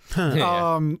now.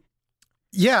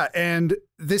 Yeah. And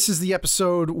this is the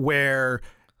episode where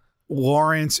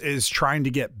Lawrence is trying to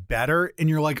get better. And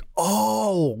you're like,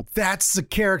 oh, that's the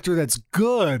character that's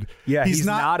good. Yeah, he's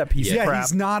not a piece of crap.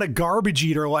 He's not a garbage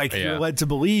eater like you're led to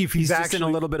believe. He's just actually in a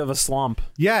little bit of a slump.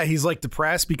 Yeah, he's like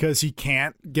depressed because he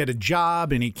can't get a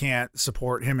job and he can't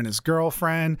support him and his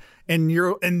girlfriend. And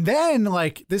then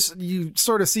like this, you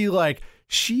sort of see like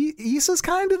Issa's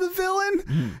kind of the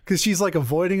villain because she's like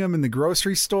avoiding him in the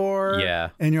grocery store.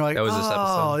 Yeah, and you're like, that was this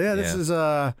episode. Yeah, this is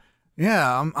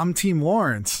I'm Team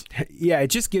Lawrence. Yeah, it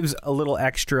just gives a little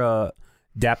extra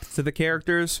depth to the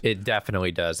characters. It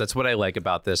definitely does. That's what I like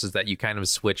about this is that you kind of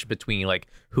switch between like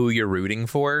who you're rooting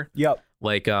for. Yep.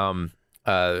 Like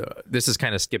this is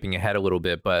kind of skipping ahead a little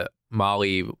bit, but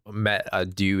Molly met a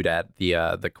dude at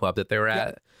the club that they were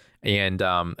at. And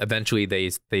eventually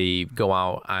they go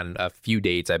out on a few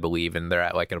dates, I believe, and they're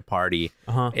at like at a party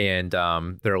and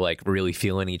they're like really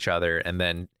feeling each other. And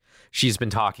then she's been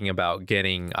talking about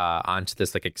getting onto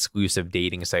this like exclusive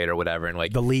dating site or whatever. And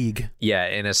like The League. Yeah.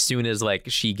 And as soon as like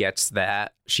she gets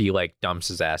that, she like dumps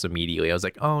his ass immediately. I was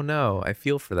like, oh no, I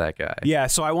feel for that guy. Yeah.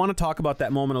 So I want to talk about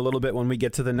that moment a little bit when we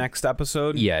get to the next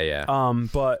episode. Yeah.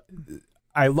 But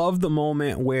I love the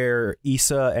moment where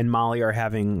Issa and Molly are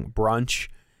having brunch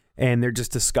and they're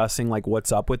just discussing like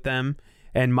what's up with them.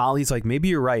 And Molly's like, maybe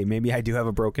you're right. Maybe I do have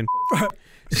a broken pussy.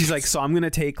 She's like, so I'm going to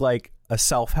take like a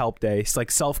self-help day. It's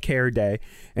like self-care day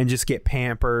and just get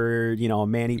pampered, you know,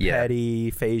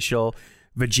 mani-pedi, facial,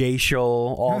 vajacial,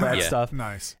 all that stuff.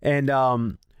 Nice. And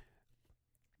and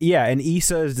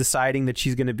Issa is deciding that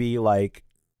she's going to be like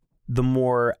the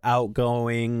more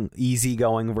outgoing,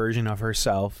 easygoing version of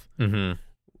herself.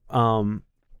 Mm-hmm.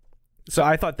 So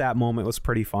I thought that moment was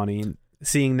pretty funny.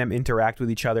 Seeing them interact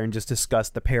with each other and just discuss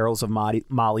the perils of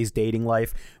Molly's dating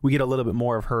life. We get a little bit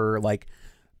more of her like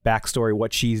backstory,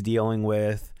 what she's dealing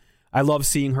with. I love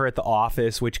seeing her at the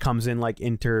office, which comes in like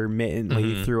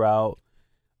intermittently throughout.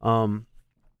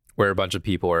 Where a bunch of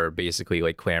people are basically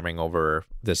like clamoring over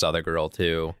this other girl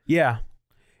too. Yeah.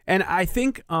 And I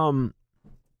think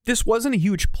this wasn't a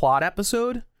huge plot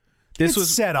episode. This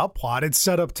was set up plot. It's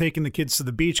set up taking the kids to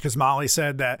the beach because Molly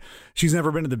said that she's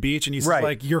never been to the beach, and he's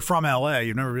like, "You're from LA,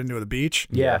 you've never been to the beach."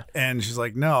 Yeah, and she's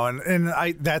like, "No," and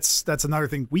that's another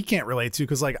thing we can't relate to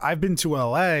because like I've been to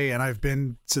LA and I've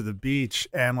been to the beach,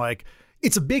 and like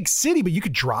it's a big city, but you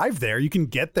could drive there. You can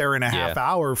get there in a half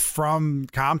hour from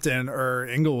Compton or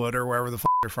Inglewood or wherever the f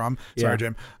you're from. Sorry,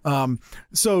 Jim.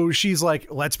 So she's like,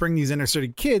 let's bring these inner city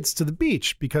kids to the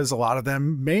beach because a lot of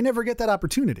them may never get that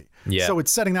opportunity. Yeah. So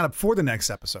it's setting that up for the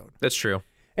next episode. That's true.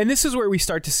 And this is where we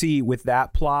start to see with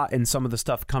that plot and some of the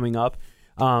stuff coming up,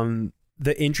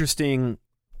 the interesting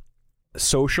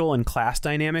social and class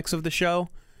dynamics of the show.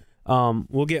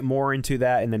 We'll get more into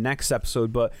that in the next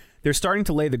episode, but they're starting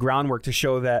to lay the groundwork to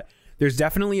show that there's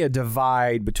definitely a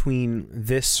divide between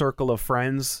this circle of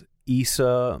friends,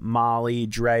 Issa, Molly,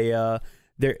 Drea,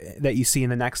 that you see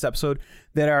in the next episode,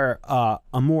 that are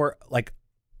a more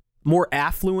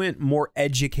affluent, more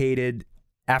educated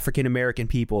African-American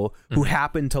people who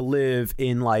happen to live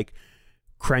in like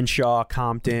Crenshaw,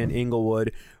 Compton,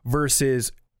 Inglewood,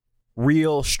 versus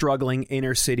real struggling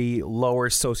inner city, lower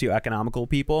socioeconomical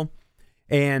people.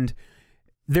 And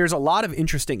there's a lot of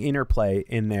interesting interplay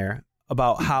in there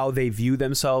about how they view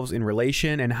themselves in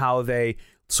relation and how they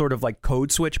sort of like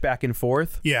code switch back and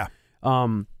forth. Yeah.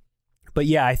 But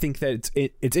yeah, I think that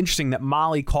it's interesting that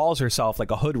Molly calls herself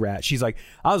like a hood rat. She's like,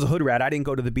 I was a hood rat. I didn't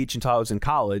go to the beach until I was in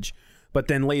college. But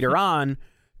then later on,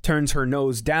 turns her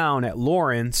nose down at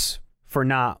Lawrence for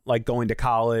not like going to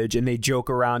college. And they joke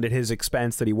around at his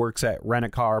expense that he works at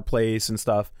Rent-A-Car Place and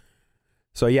stuff.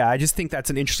 So yeah, I just think that's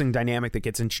an interesting dynamic that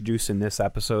gets introduced in this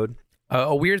episode.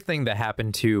 A weird thing that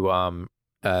happened to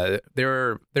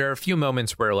there are a few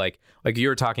moments where like you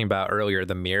were talking about earlier,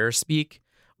 the mirror speak,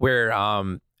 where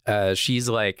she's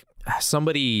like,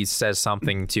 somebody says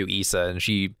something to Issa and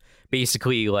she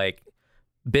basically like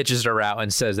bitches her out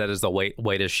and says that is the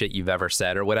whitest shit you've ever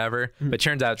said or whatever. But it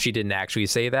turns out she didn't actually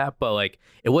say that, but like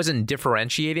it wasn't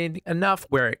differentiating enough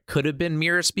where it could have been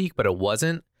mirror speak, but it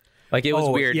wasn't. Like it was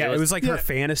weird. Yeah, it was like her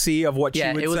fantasy of what she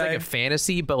would say. Yeah, it was like a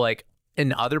fantasy, but like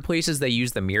in other places they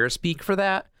use the mirror speak for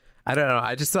that. I don't know.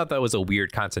 I just thought that was a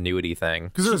weird continuity thing.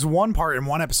 Because there's one part in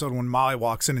one episode when Molly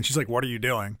walks in and she's like, "What are you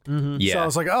doing?" Yeah. So I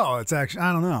was like, "Oh, it's actually,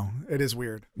 I don't know. It is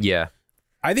weird." Yeah.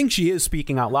 I think she is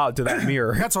speaking out loud to that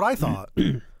mirror. That's what I thought.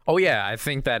 Oh yeah, I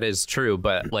think that is true,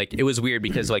 but like it was weird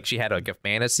because like she had like a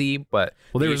fantasy, but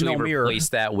there was no mirror.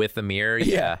 Replaced that with the mirror.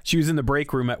 Yeah. She was in the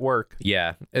break room at work.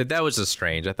 Yeah, that was just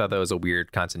strange. I thought that was a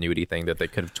weird continuity thing that they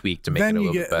could have tweaked to make it a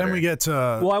little bit better. Then we get to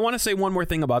Well, I want to say one more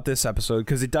thing about this episode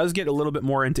because it does get a little bit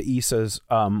more into Issa's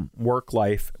work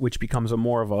life, which becomes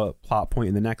more of a plot point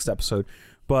in the next episode.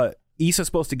 But Issa's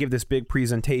supposed to give this big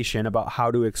presentation about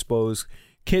how to expose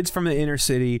kids from the inner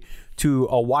city to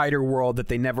a wider world that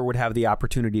they never would have the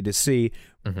opportunity to see.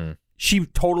 She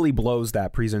totally blows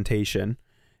that presentation.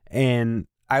 And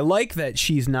I like that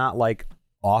she's not like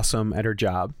awesome at her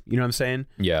job. You know what I'm saying?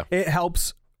 Yeah. It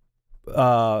helps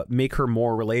make her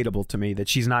more relatable to me, that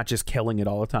she's not just killing it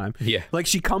all the time. Yeah. Like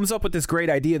she comes up with this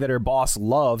great idea that her boss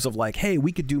loves of like, hey,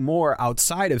 we could do more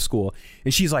outside of school.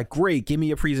 And she's like, great, give me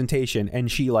a presentation.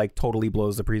 And she like totally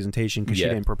blows the presentation because she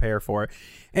didn't prepare for it.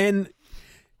 And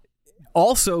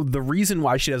also, the reason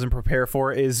why she doesn't prepare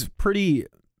for it is pretty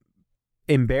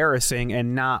embarrassing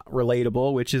and not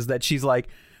relatable, which is that she's like,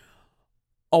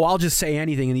 oh, I'll just say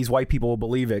anything and these white people will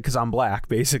believe it because I'm black,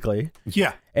 basically.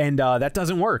 Yeah. And that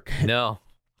doesn't work. No.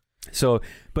 So,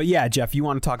 but yeah, Jeff, you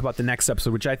want to talk about the next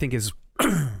episode, which I think is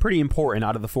pretty important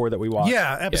out it was 4 that we watched.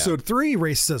 Yeah, episode 3,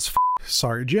 Racist as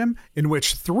sorry, Jim, in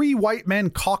which 3 white men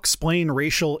cock-splain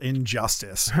racial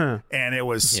injustice. And it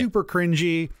was super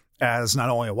cringy as not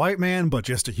only a white man, but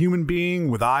just a human being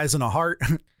with eyes and a heart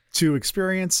to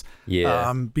experience.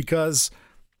 Yeah. Because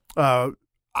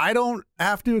I don't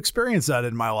have to experience that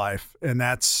in my life. And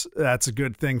that's a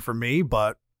good thing for me,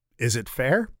 but is it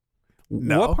fair?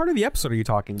 No. What part of the episode are you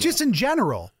talking about? Just in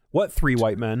general. What 3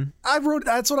 white men?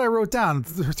 That's what I wrote down.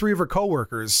 3 of her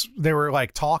coworkers, they were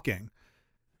like talking.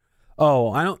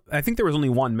 Oh, I think there was only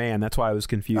one man. That's why I was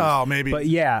confused. Oh, maybe. But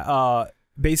yeah,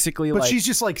 basically, but like, she's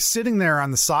just like sitting there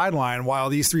on the sideline while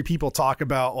these 3 people talk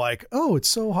about like, oh, it's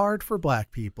so hard for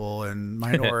black people and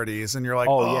minorities. And you're like,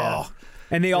 oh, yeah.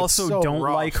 And they also so don't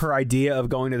rough. like her idea of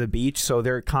going to the beach. So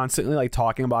they're constantly like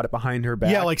talking about it behind her back.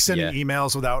 Yeah, like sending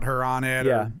emails without her on it,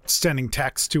 or sending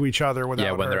texts to each other without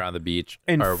her. when they're on the beach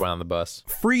And or when on the bus.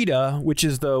 Frida, which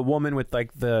is the woman with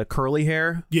like the curly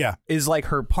hair, is like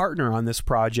her partner on this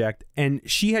project. And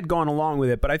she had gone along with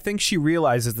it, but I think she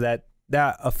realizes that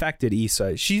affected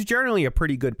Issa. She's generally a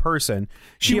pretty good person.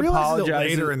 She realizes it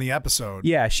later in the episode.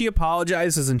 Yeah, she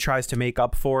apologizes and tries to make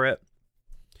up for it.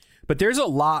 But there's a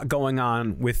lot going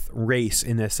on with race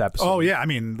in this episode. Oh, yeah. I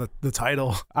mean, the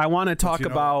title. I want to talk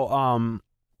about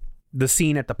the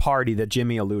scene at the party that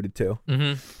Jimmy alluded to.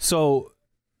 Mm-hmm.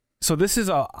 So this is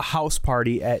a house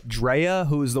party at Drea,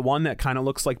 who is the one that kind of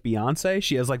looks like Beyonce.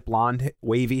 She has like blonde,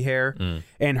 wavy hair.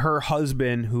 And her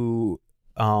husband, who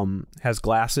has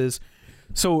glasses.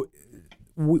 So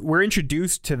we're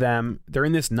introduced to them. They're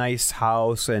in this nice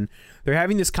house, and they're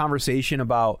having this conversation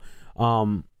about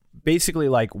basically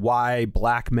like why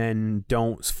black men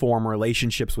don't form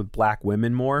relationships with black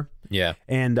women more. Yeah.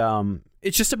 And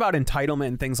it's just about entitlement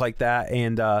and things like that.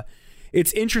 And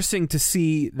it's interesting to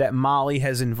see that Molly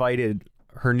has invited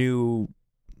her new,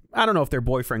 I don't know if they're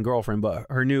boyfriend, girlfriend, but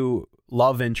her new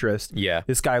love interest,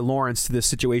 this guy Lawrence, to this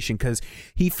situation because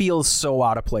he feels so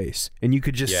out of place. And you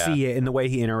could just see it in the way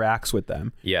he interacts with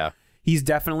them. Yeah. He's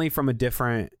definitely from a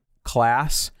different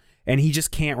class, and he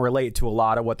just can't relate to a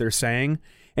lot of what they're saying.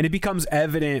 And it becomes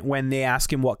evident when they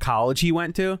ask him what college he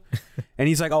went to. And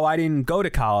he's like, oh, I didn't go to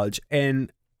college. And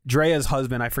Drea's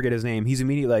husband, I forget his name, he's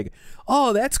immediately like,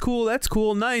 oh, that's cool. That's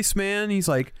cool. Nice, man. He's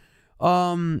like,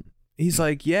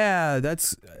 yeah,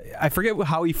 that's, I forget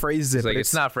how he phrases it. It's like,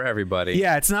 it's not for everybody.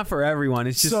 Yeah, it's not for everyone.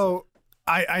 It's just. So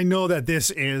I know that this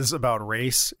is about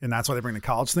race, and that's why they bring the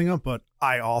college thing up, but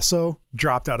I also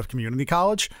dropped out of community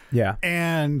college. Yeah.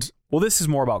 And Well, this is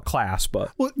more about class,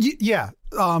 but well, yeah.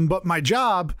 But my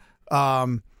job,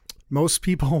 most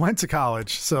people went to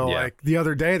college. So Yeah. like the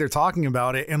other day they're talking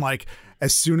about it, and like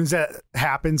as soon as that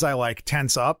happens, I like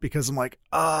tense up because I'm like,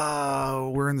 oh,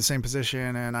 we're in the same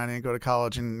position and I didn't go to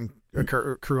college and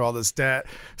accrue all this debt.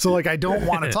 So like I don't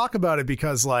want to talk about it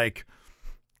because like,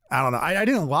 I don't know. I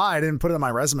didn't lie. I didn't put it on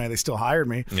my resume. They still hired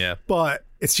me. Yeah. But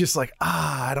it's just like,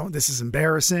 this is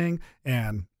embarrassing.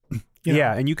 And you know,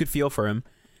 yeah, and you could feel for him.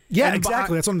 yeah, And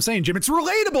exactly. That's what I'm saying, Jim. It's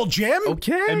relatable, Jim.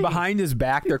 Okay. And behind his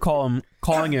back, they're calling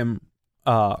him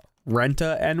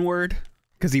Renta N-word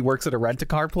because he works at a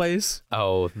rent-a-car place.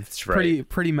 Oh, that's right.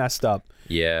 Pretty messed up.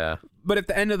 Yeah. But at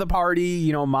the end of the party,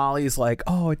 you know, Molly's like,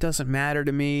 oh, it doesn't matter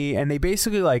to me. And they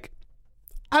basically like,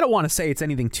 I don't want to say it's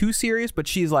anything too serious, but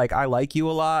she's like, I like you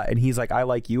a lot. And he's like, I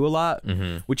like you a lot,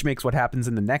 which makes what happens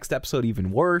in the next episode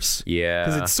even worse. Yeah.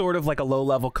 Because it's sort of like a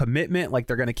low-level commitment, like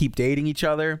they're going to keep dating each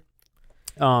other.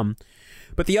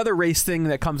 But the other race thing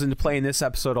that comes into play in this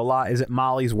episode a lot is at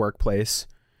Molly's workplace.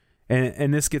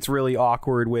 And this gets really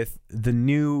awkward with the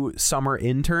new summer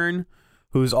intern,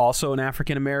 who's also an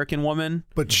African-American woman.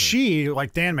 But she,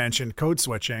 like Dan mentioned, code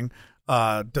switching,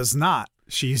 does not.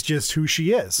 She's just who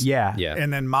she is. Yeah. Yeah.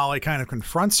 And then Molly kind of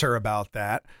confronts her about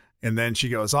that. And then she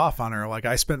goes off on her like,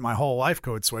 I spent my whole life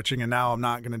code switching and now I'm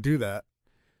not going to do that.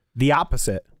 The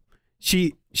opposite.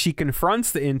 She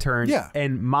confronts the intern, Yeah.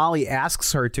 and Molly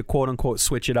asks her to quote unquote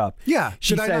switch it up. Yeah. She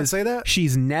Should I not says say that?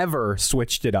 she's never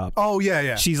switched it up. Oh, yeah,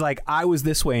 yeah. She's like, I was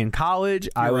this way in college,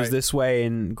 I was right. this way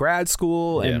in grad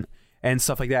school, and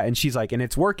stuff like that. And she's like, and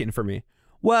it's working for me.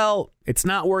 Well, it's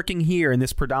not working here in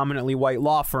this predominantly white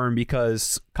law firm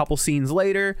because a couple scenes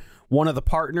later, one of the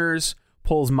partners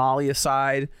pulls Molly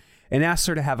aside and asks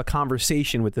her to have a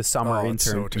conversation with the summer It's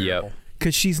so intern terrible. Yep.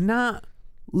 because she's not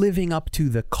living up to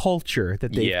the culture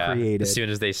that they've Yeah. created. As soon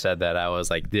as they said that, I was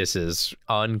like, this is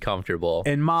uncomfortable.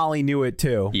 And Molly knew it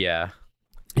too. Yeah.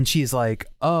 And she's like,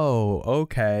 oh,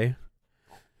 okay.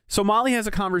 So Molly has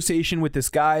a conversation with this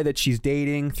guy that she's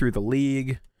dating through the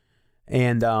league.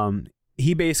 And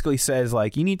he basically says,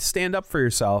 like, you need to stand up for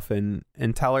yourself and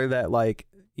tell her that, like,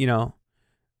 you know,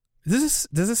 does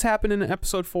this happen in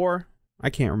episode 4? I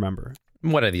can't remember.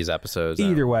 One of these episodes.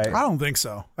 Either way. I don't think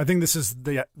so. I think this is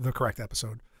the correct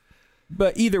episode.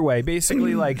 But either way,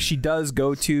 basically, like, she does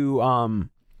go to,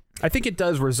 I think it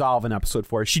does resolve in episode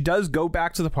 4. She does go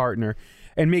back to the partner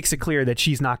and makes it clear that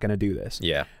she's not going to do this.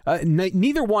 Yeah.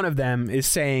 Neither one of them is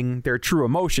saying their true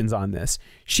emotions on this.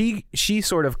 She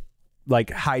sort of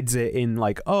like hides it in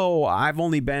like, oh, I've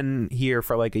only been here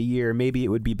for like a year. Maybe it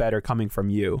would be better coming from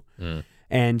you.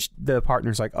 And the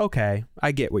partner's like, okay,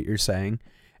 I get what you're saying.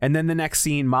 And then the next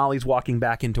scene, Molly's walking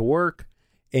back into work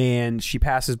and she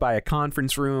passes by a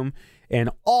conference room and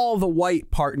all the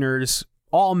white partners,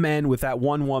 all men with that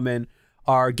one woman,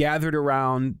 are gathered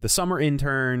around the summer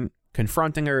intern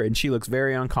confronting her, and she looks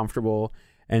very uncomfortable,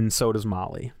 and so does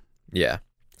Molly. Yeah.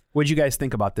 What'd you guys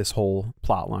think about this whole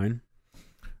plot line?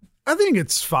 I think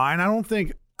it's fine.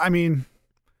 I mean,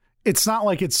 it's not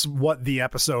like it's what the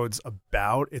episode's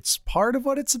about. It's part of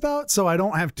what it's about. So I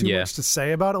don't have too much to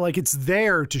say about it. Like, it's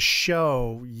there to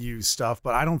show you stuff,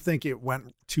 but I don't think it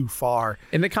went too far.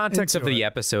 In the context of into the it.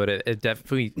 episode, it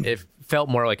definitely felt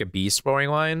more like a B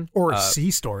storyline. Or a C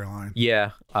storyline.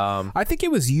 Yeah. I think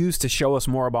it was used to show us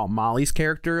more about Molly's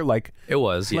character. Like, It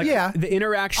was. Yeah. Yeah. the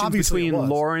interactions Obviously it between was.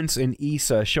 Lawrence and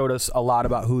Issa showed us a lot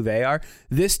about who they are.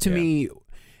 This, to me, it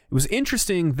was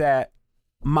interesting that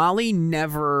Molly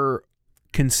never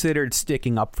considered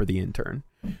sticking up for the intern.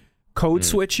 Code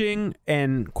switching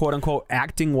and quote unquote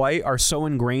acting white are so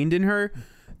ingrained in her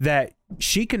that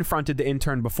she confronted the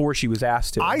intern before she was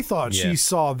asked to. I thought Yeah. she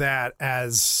saw that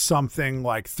as something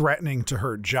like threatening to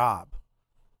her job.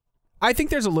 I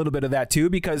think there's a little bit of that too,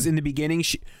 because in the beginning,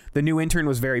 the new intern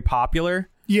was very popular.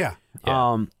 Yeah.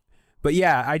 But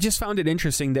yeah, I just found it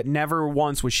interesting that never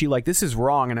once was she like, this is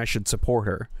wrong and I should support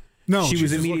her. No, she she's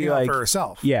was just immediately looking out like, for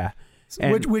herself. yeah.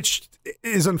 And, Which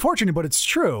is unfortunate, but it's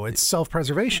true. It's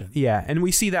self-preservation. yeah, and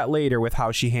we see that later with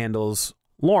how she handles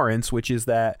Lawrence, which is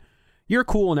that you're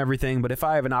cool and everything, but if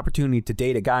I have an opportunity to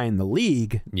date a guy in the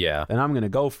league, Yeah. then I'm going to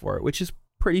go for it, which is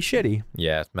pretty shitty.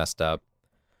 Yeah. It's messed up.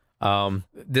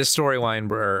 This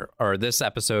storyline, or this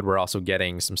episode, we're also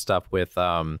getting some stuff with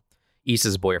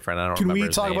Issa's boyfriend. I don't Can remember we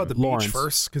his talk name. about the Lawrence. beach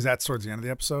first? Because that's towards the end of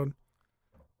the episode.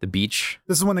 The beach?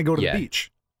 This is when they go to Yeah. the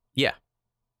beach. Yeah.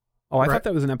 Oh, I Right. thought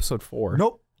that was in episode 4.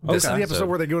 Nope. This Okay. is the episode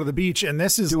where they go to the beach, and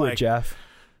this is Do like it, Jeff.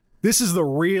 this is the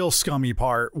real scummy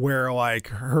part where like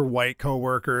her white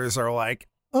coworkers are like,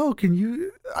 oh, do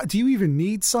you even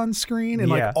need sunscreen? And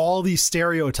like all these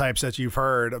stereotypes that you've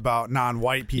heard about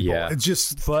non-white people. Yeah. It's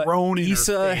just thrown in her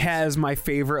Issa face. has my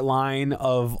favorite line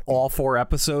of all 4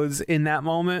 episodes in that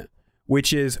moment,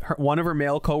 which is one of her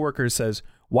male coworkers says,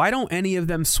 "Why don't any of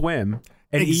them swim?"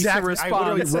 And exactly. Issa I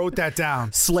literally responds, wrote that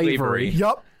down. "Slavery."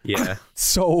 Yup. Yeah.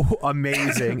 So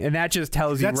amazing. And that just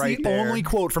tells you That's right the there. only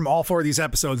quote from all 4 of these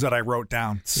episodes that I wrote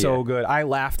down. So good. I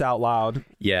laughed out loud.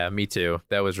 Yeah, me too.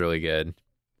 That was really good.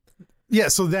 Yeah,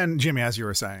 so then, Jimmy, as you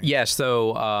were saying. Yeah,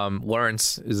 so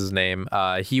Lawrence is his name.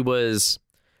 He's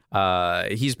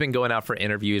been going out for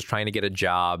interviews, trying to get a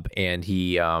job, and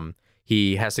he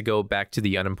has to go back to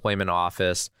the unemployment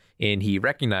office, and he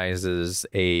recognizes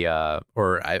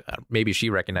maybe she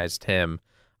recognized him,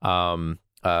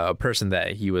 a person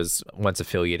that he was once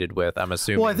affiliated with. I'm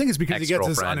assuming. Well, I think it's because he gets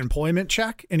his ex-girlfriend. unemployment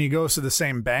check and he goes to the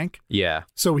same bank. Yeah.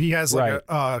 So he has like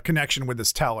Right. a connection with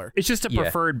this teller. It's just a Yeah.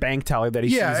 preferred bank teller that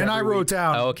he Yeah, sees and I every wrote week,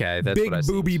 down Oh, okay, that's big what I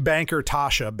see. booby banker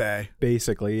Tasha Bay.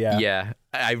 basically. Yeah. Yeah,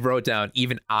 I wrote down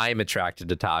even I'm attracted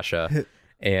to Tasha,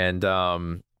 and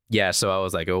so I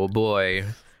was like, oh boy,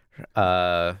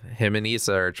 him and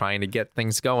Issa are trying to get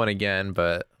things going again,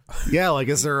 but Yeah, like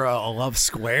is there a love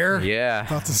square? yeah,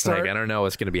 About to it's start? like I don't know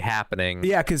what's going to be happening.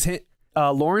 Yeah, because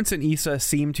Lawrence and Issa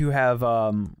seem to have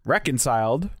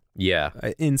reconciled Yeah,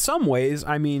 in some ways.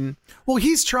 I mean, Well,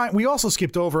 he's trying. We also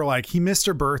skipped over like he missed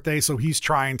her birthday, so he's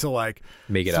trying to like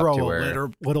Make it up throw to a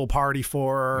her. little party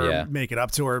for her, Yeah. make it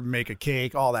up to her, make a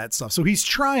cake, all that stuff. So he's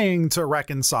trying to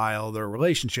reconcile their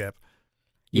relationship.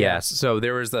 yeah. So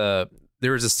there was a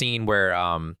scene where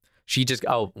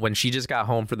when she just got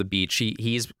home from the beach,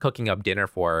 he's cooking up dinner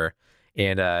for her,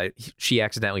 and she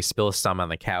accidentally spills some on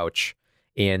the couch.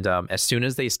 And as soon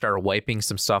as they start wiping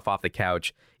some stuff off the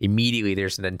couch, immediately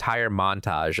there's an entire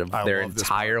montage of I their love this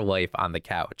entire life on the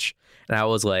couch. And I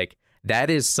was like, that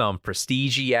is some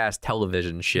prestige ass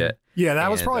television shit. Yeah,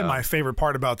 that was And, probably my favorite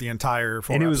part about the entire.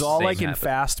 and it was all Same like in happened.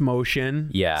 fast motion.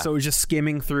 Yeah. So it was just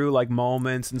skimming through like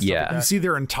moments and stuff. Yeah. Like You that. see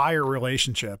their entire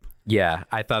relationship. Yeah,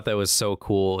 I thought that was so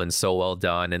cool and so well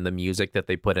done. And the music that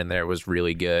they put in there was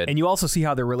really good. And you also see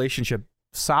how their relationship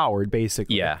soured,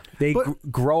 basically. Yeah. They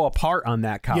But- grow apart on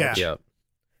that couch. Yeah. yeah,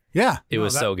 Yeah, it no,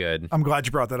 was that- so good. I'm glad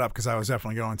you brought that up because I was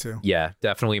definitely going to. Yeah,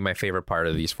 definitely my favorite part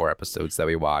of these 4 episodes that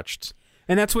we watched.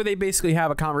 And that's where they basically have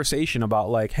a conversation about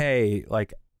like, hey,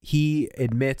 like he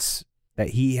admits that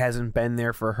he hasn't been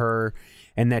there for her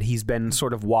and that he's been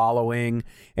sort of wallowing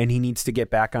and he needs to get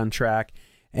back on track.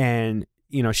 And,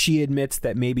 you know, she admits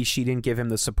that maybe she didn't give him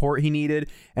the support he needed.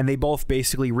 And they both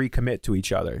basically recommit to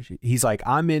each other. He's like,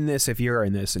 I'm in this if you're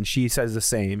in this. And she says the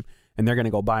same. And they're going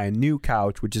to go buy a new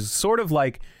couch, which is sort of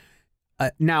like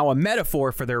now a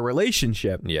metaphor for their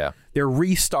relationship. Yeah. They're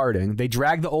restarting. They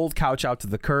drag the old couch out to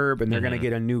the curb and they're going to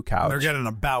get a new couch. They're getting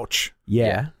a bouch.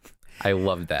 Yeah. I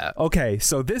love that. Okay,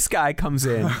 so this guy comes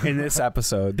in this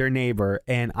episode, their neighbor,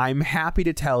 and I'm happy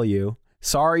to tell you,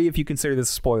 sorry if you consider this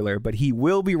a spoiler, but he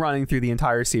will be running through the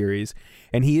entire series,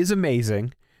 and he is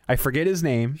amazing. I forget his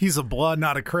name. He's a blood,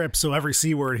 not a crip. So every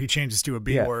C word he changes to a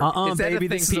B word. Is that a baby,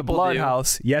 thing this is a people blood do?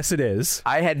 house. Yes, it is.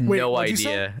 I had Wait, no what'd you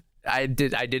idea. I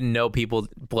didn't know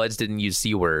Bloods didn't use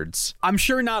C words. I'm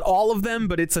sure not all of them,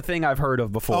 but it's a thing I've heard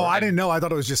of before. Oh, I didn't know. I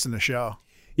thought it was just in the show.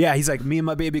 Yeah, he's like, me and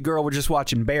my baby girl were just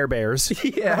watching Bear Bears.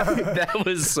 Yeah, that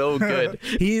was so good.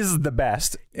 He's the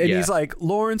best. And Yeah. he's like,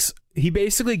 Lawrence, he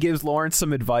basically gives Lawrence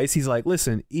some advice. He's like,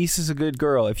 listen, Issa's a good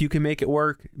girl. If you can make it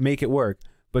work, make it work.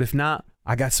 But if not,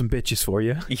 I got some bitches for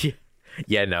you.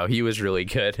 Yeah, no, he was really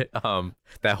good.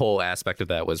 That whole aspect of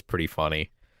that was pretty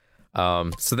funny.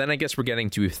 So then I guess we're getting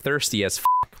to Thirsty as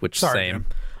which Sorry, same.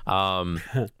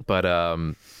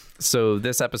 So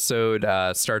this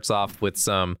episode starts off with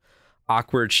some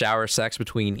awkward shower sex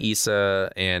between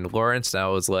Issa and Lawrence. And I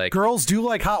was like, Girls do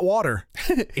like hot water.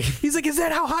 He's like, is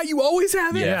that how hot you always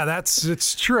have it? Yeah,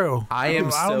 it's true. I am I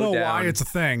don't so know down. why it's a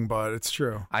thing, but it's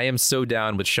true. I am so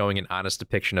down with showing an honest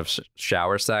depiction of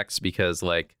shower sex because,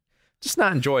 like, just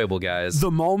not enjoyable, guys.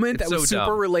 The moment It's that was so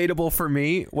super dumb. relatable for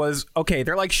me was, okay,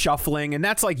 they're like shuffling, and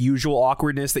that's like usual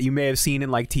awkwardness that you may have seen in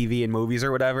like TV and movies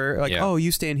or whatever. Like, Yeah. oh,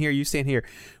 you stand here, you stand here.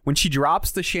 When she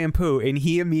drops the shampoo and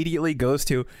he immediately goes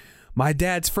to, my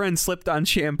dad's friend slipped on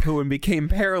shampoo and became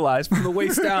paralyzed from the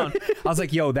waist down. I was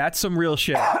like, yo, that's some real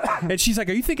shit. And she's like,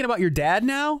 are you thinking about your dad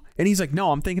now? And he's like,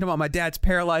 no, I'm thinking about my dad's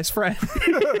paralyzed friend.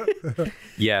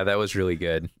 Yeah, that was really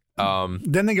good.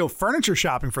 Then they go furniture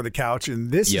shopping for the couch, and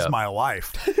this Yep. is my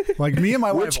life. Like me and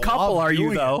my wife. Which couple love are you,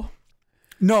 doing though?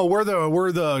 No, we're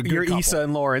the good You're couple. Issa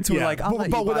and Lawrence, who are like, I'll let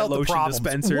you buy without the lotion problems.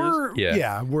 dispensers.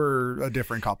 We're a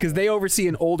different couple. Because they oversee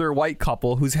an older white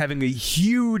couple who's having a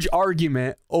huge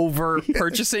argument over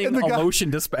purchasing a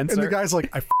lotion dispenser. And the guy's like,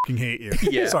 I fucking hate you.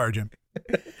 Yeah. Sorry, Jim.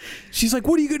 She's like,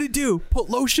 what are you going to do? Put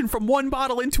lotion from one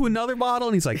bottle into another bottle?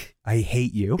 And he's like, I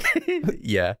hate you.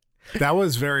 Yeah. That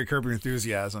was very Curb Your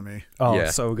Enthusiasm-y. Oh, Yeah.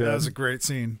 so good. That was a great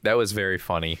scene. That was very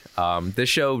funny. This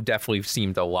show definitely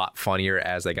seemed a lot funnier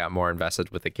as I got more invested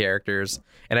with the characters,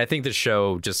 and I think the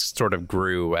show just sort of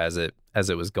grew as it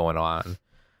was going on.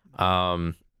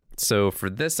 So for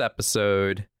this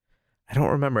episode, I don't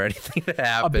remember anything that A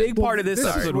happened. big part of this this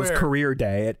is episode was where- career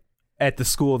day at the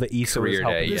school that Issa was Career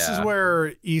helping. day, This yeah. is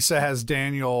where Issa has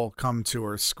Daniel come to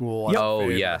her school as a Oh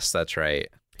favor yes, that's right.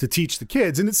 to teach the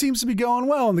kids, and it seems to be going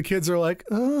well. And the kids are like,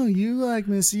 "Oh, you like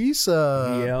Miss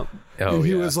Issa?" Yep. Oh and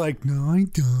he yeah. was like, "No, I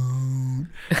don't."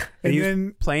 And he was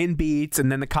then playing beats,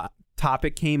 and then the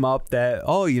topic came up that,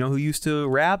 oh, you know who used to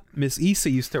rap? Miss Issa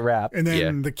used to rap. the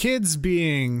Yeah. kids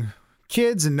being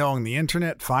kids and knowing the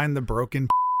internet find the broken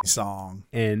song.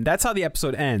 And that's how the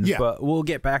episode ends. Yeah. But we'll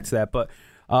get back to that. But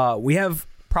we have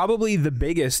probably the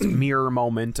biggest mirror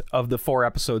moment of the 4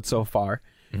 episodes so far.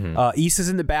 Issa's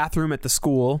in the bathroom at the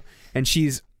school, and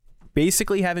she's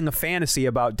basically having a fantasy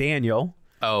about Daniel.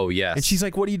 Oh yes. And she's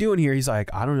like, what are you doing here? He's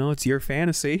like, I don't know. It's your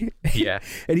fantasy. Yeah.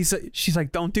 And she's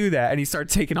like, don't do that. And he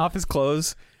starts taking off his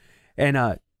clothes. And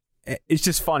it's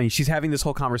just funny. She's having this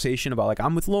whole conversation about like,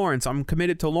 I'm with Lawrence. I'm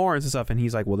committed to Lawrence and stuff. And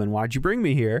he's like, well, then why'd you bring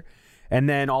me here? And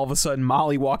then all of a sudden,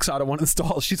 Molly walks out of one of the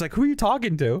stalls. She's like, who are you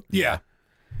talking to? Yeah.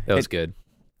 That was good.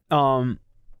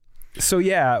 So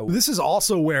yeah, This is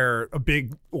also where a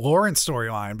big Lawrence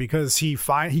storyline, because he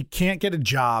can't get a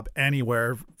job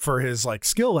anywhere for his like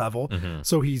skill level,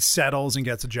 so he settles and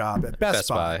gets a job at Best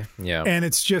Buy. Yeah. And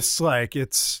it's just like,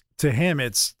 it's to him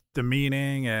it's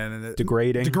demeaning and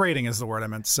Degrading. Degrading is the word I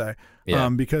meant to say. Yeah.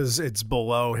 Because it's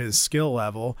below his skill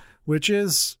level, which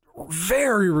is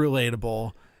very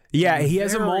relatable. yeah, he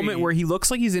has a Very- moment where he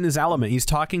looks like he's in his element. He's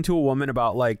talking to a woman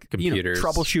about like Computers.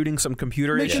 troubleshooting some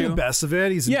computer Making issue. the best of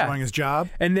it. He's Yeah. enjoying his job.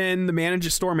 And then the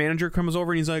store manager comes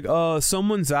over and he's like,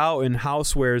 someone's out in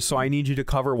housewares, so I need you to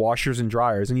cover washers and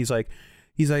dryers. And he's like,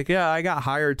 yeah, I got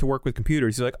hired to work with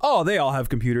computers. He's like, oh, they all have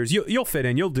computers. You'll fit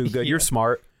in. You'll do good. You're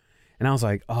smart. And I was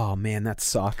like, oh man, that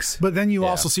sucks. But then you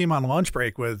also see him on lunch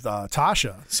break with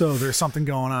Tasha. So there's something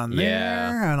going on there.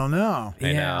 Yeah. I don't know. I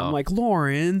yeah, know. I'm like,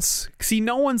 Lawrence, see,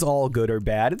 no one's all good or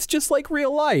bad. It's just like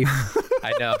real life.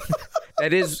 I know.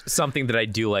 That is something that I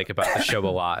do like about the show a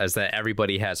lot, is that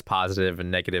everybody has positive and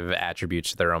negative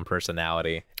attributes to their own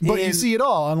personality. But you And- see it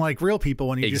all, unlike real people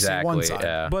when you just see one Exactly. side.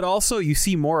 Yeah. But also you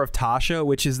see more of Tasha,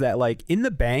 which is that like in the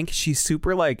bank, she's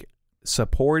super like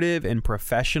supportive and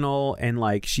professional, and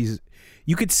like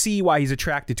you could see why he's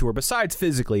attracted to her. Besides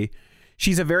physically,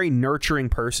 she's a very nurturing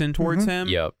person towards him.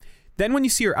 Yep. Then when you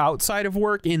see her outside of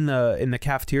work in the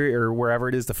cafeteria or wherever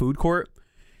it is, the food court,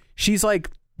 she's like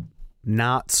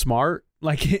not smart.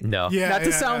 Like No. Yeah. not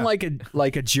to sound like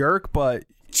a jerk, but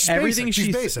She's everything basic.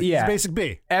 she's basic. yeah, She's basic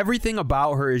B. everything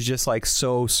about her is just like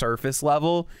so surface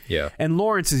level. Yeah. And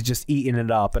Lawrence is just eating it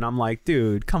up, and I'm like,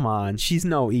 dude, come on, she's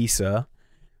no Issa.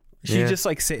 She's Yeah. just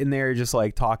like sitting there, just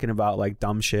like talking about like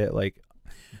dumb shit. Like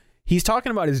he's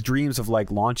talking about his dreams of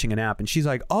like launching an app, and she's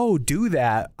like, oh, do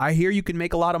that. I hear you can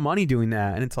make a lot of money doing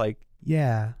that. And it's like,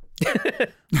 yeah,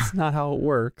 that's not how it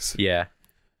works. Yeah.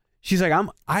 She's like,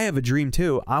 I have a dream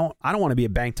too. I don't want to be a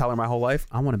bank teller my whole life.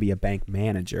 I want to be a bank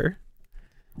manager.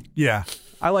 Yeah.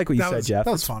 I like what you That said, was- Jeff.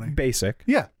 that was It's funny. Basic.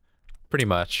 Yeah. Pretty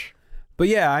much. But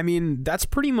yeah, I mean, that's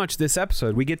pretty much this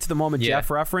episode. We get to the moment Yeah.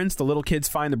 Jeff referenced. The little kids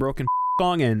find the broken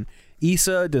song, and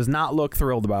Issa does not look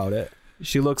thrilled about it.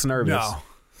 She looks nervous. No.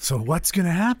 So what's going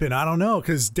to happen? I don't know,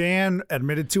 because Dan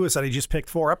admitted to us that he just picked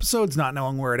 4 episodes, not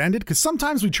knowing where it ended. Because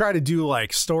sometimes we try to do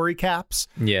like story caps.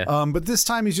 Yeah. But this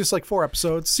time he's just like 4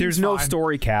 episodes. There's Seems no fine.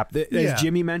 story cap. As Yeah.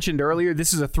 Jimmy mentioned earlier,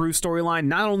 this is a through storyline,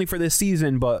 not only for this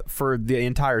season, but for the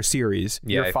entire series.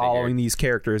 Yeah, You're I following figured. these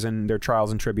characters and their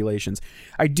trials and tribulations.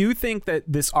 I do think that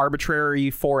this arbitrary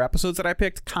 4 episodes that I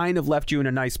picked kind of left you in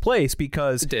a nice place,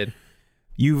 because It did.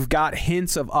 you've got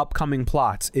hints of upcoming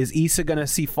plots. Is Issa going to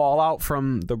see fallout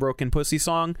from the Broken Pussy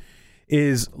song?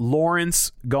 Is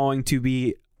Lawrence going to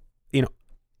be,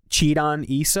 cheat on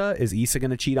Issa? Is Issa going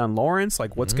to cheat on Lawrence?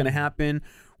 Like, what's going to happen?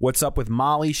 What's up with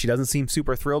Molly? She doesn't seem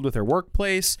super thrilled with her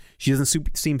workplace. She doesn't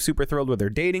seem super thrilled with her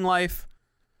dating life.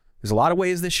 There's a lot of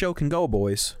ways this show can go,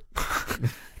 boys.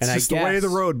 It's just the way of the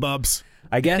road, bubs.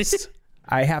 I guess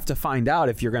I have to find out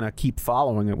if you're going to keep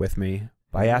following it with me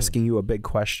by asking you a big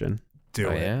question. Do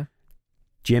Oh, it. yeah.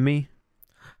 Jimmy?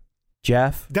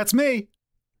 Jeff? That's me.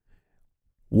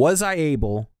 Was I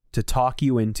able to talk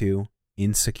you into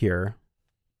Insecure?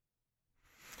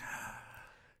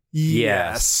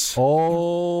 Yes.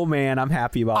 Oh, man, I'm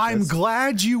happy about I'm this.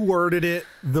 glad you worded it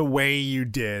the way you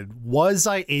did. Was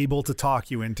I able to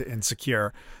talk you into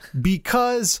Insecure?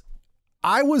 Because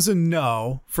I was a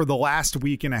no for the last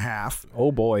week and a half.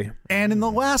 Oh, boy. And in the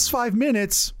last 5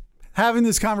 minutes, having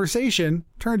this conversation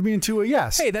turned me into a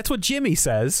yes. Hey, that's what Jimmy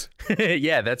says.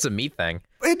 Yeah, that's a me thing.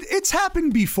 It's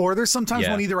happened before. There's sometimes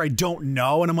when either I don't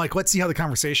know and I'm like, let's see how the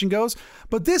conversation goes.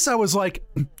 But this, I was like,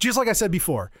 just like I said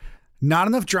before, not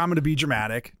enough drama to be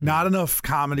dramatic, not enough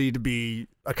comedy to be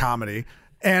a comedy.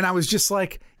 And I was just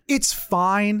like, it's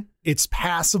fine. It's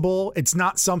passable. It's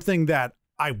not something that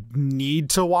I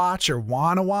need to watch or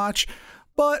want to watch.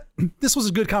 But this was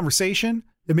a good conversation.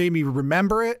 It made me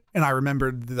remember it, and I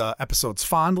remembered the episodes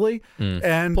fondly.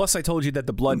 And Plus, I told you that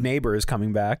the blood neighbor is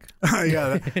coming back.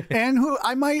 yeah, and who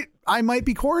I might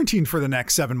be quarantined for the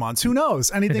next 7 months. Who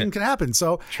knows? Anything can happen.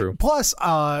 So True. Plus,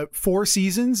 4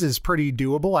 seasons is pretty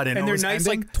doable. I didn't And know they're it was nice,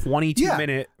 ending. like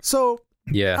 22-minute. So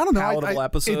Yeah. I don't know. Palatable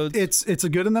episodes. It's a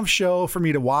good enough show for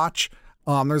me to watch.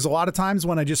 There's a lot of times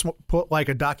when I just put like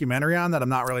a documentary on that I'm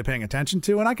not really paying attention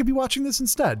to, and I could be watching this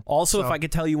instead. Also, So- if I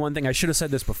could tell you one thing, I should have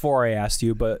said this before I asked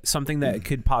you, but something that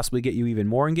could possibly get you even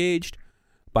more engaged,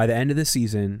 by the end of the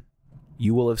season,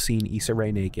 you will have seen Issa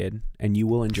Rae naked, and you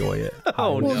will enjoy it.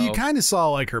 Oh, Well, no. you kind of saw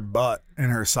like her butt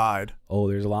and her side. Oh,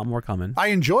 there's a lot more coming. I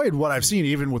enjoyed what I've seen,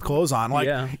 even with clothes on. Like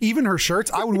Yeah. even her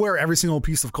shirts, I would wear every single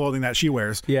piece of clothing that she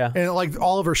wears. Yeah. and like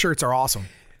all of her shirts are awesome.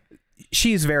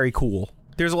 She's very cool.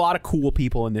 There's a lot of cool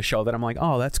people in this show that I'm like,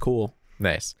 oh, that's cool.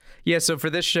 Nice. Yeah, so for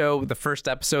this show, the first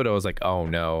episode, I was like, oh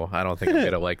no, I don't think I'm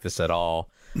going to like this at all.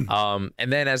 And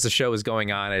then as the show was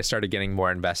going on, I started getting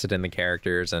more invested in the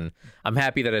characters, and I'm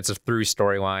happy that it's a through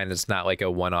storyline. It's not like a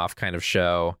one-off kind of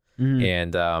show.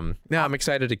 And I'm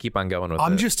excited to keep on going with it.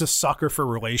 I'm just a sucker for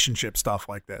relationship stuff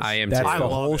like this. I am That's too. I the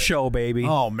love whole it. show, baby.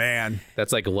 Oh man,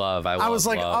 That's like love. I I was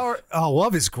like, love.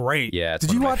 Love is great. Yeah, it's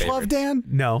did one you of my watch Love, favorites. Dan?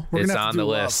 No. We're It's gonna have on to the do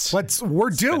Love. list. We're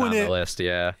It's been doing on it. the list,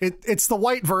 yeah. It's the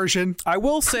white version. I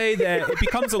will say that it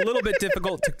becomes a little bit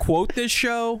difficult to quote this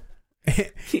show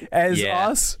as Yeah.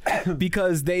 us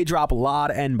because they drop a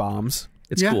lot of N-bombs.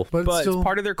 It's Yeah, cool. but But still, it's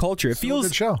part of their culture. It still a feels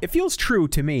good show. It feels true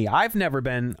to me. I've never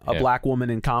been a Yeah. black woman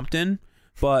in Compton,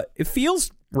 but it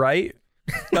feels right,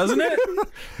 doesn't it?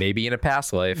 Maybe in a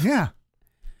past life. yeah,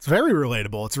 it's very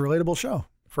relatable. It's a relatable show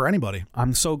for anybody.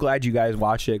 I'm so glad you guys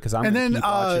watched it because I'm And gonna then keep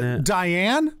watching it.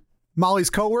 Diane, Molly's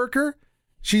coworker,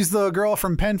 she's the girl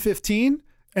from Pen 15,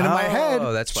 and in my Oh, head,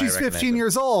 that's why I she's recognize 15 her.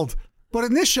 years old. But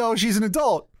in this show, she's an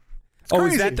adult. It's Oh,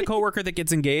 crazy. is that the coworker that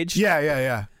gets engaged?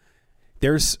 Yeah.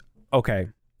 There's okay.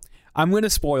 I'm going to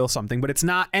spoil something, but it's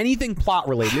not anything plot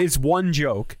related. It's one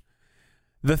joke.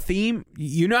 The theme,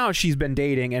 you know how she's been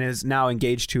dating and is now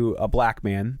engaged to a black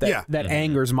man that, Yeah. that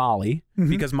angers Molly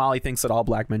because Molly thinks that all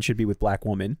black men should be with black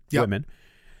women.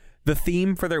 The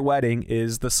theme for their wedding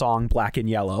is the song Black and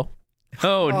Yellow,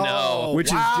 Oh, no. which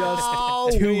is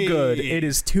just too good. It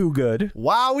is too good.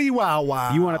 Wowie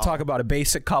wow. You want to talk about a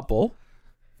basic couple?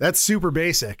 That's super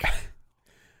basic.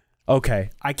 Okay.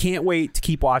 I can't wait to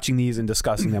keep watching these and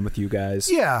discussing them with you guys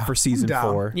Yeah, for season I'm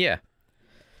down. 4. Yeah.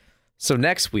 So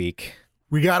next week,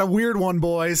 We got a weird one,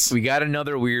 boys. we got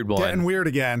another weird one. Getting weird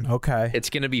again. Okay. It's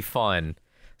going to be fun.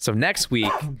 So next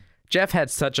week, Jeff had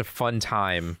such a fun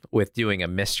time with doing a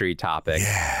mystery topic.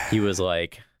 He was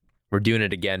like, we're doing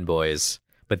it again, boys.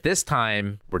 But this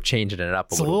time, we're changing it up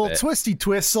a It's a little little bit. twisty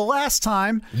twist. So last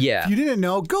time, Yeah. if you didn't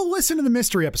know, go listen to the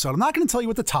mystery episode. I'm not going to tell you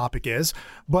what the topic is,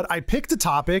 but I picked a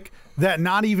topic that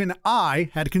not even I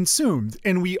had consumed,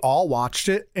 and we all watched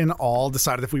it and all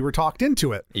decided if we were talked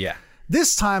into it. Yeah.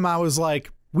 This time I was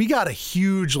like, we got a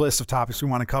huge list of topics we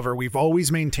want to cover. We've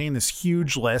always maintained this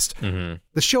huge list. The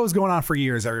show is going on for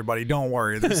years, everybody. Don't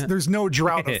worry. There's no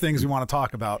drought of things we want to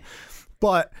talk about.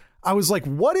 But I was like,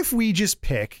 what if we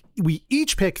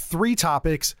each pick 3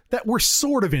 topics that we're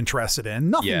sort of interested in?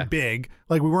 Nothing Yeah. big.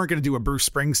 Like we weren't going to do a Bruce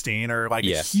Springsteen or like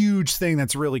Yeah. a huge thing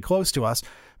that's really close to us.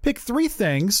 Pick 3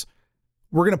 things.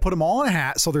 We're going to put them all in a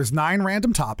hat. So there's 9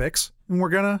 random topics and we're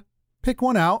going to pick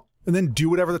one out and then do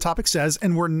whatever the topic says.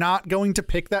 And we're not going to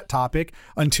pick that topic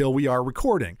until we are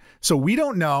recording. So we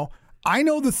don't know. I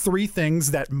know the 3 things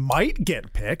that might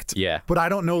get picked, Yeah. but I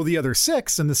don't know the other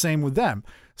 6, and the same with them.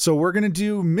 So we're going to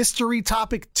do mystery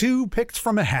topic 2 picked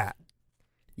from a hat.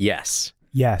 Yes.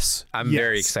 Yes. I'm Yes.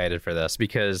 very excited for this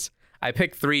because I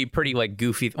picked 3 pretty like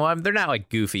goofy. Well, they're not like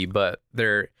goofy, but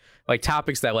they're like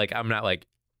topics that like I'm not like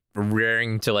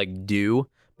raring to like do,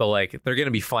 but like they're going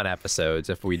to be fun episodes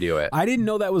if we do it. I didn't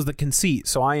know that was the conceit,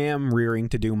 so I am rearing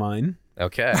to do mine.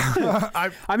 Okay.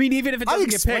 I mean, even if it doesn't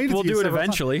get explained picked, to we'll you do it several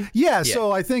eventually. Yeah,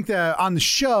 so I think that on the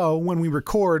show, when we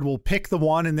record, we'll pick the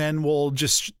one and then we'll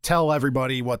just tell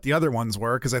everybody what the other ones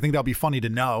were, because I think that'll be funny to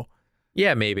know.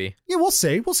 Yeah, maybe. Yeah, we'll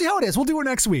see. We'll see how it is. We'll do it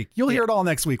next week. You'll hear it all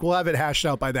next week. We'll have it hashed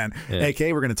out by then. Yeah. AK,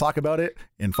 we're going to talk about it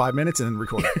in 5 minutes and then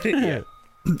record it. Yeah.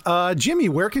 Jimmy,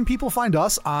 where can people find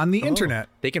us on the internet?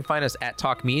 They can find us at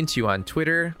Talk Me Into on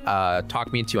Twitter,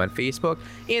 Talk Me Into on Facebook,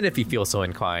 and if you feel so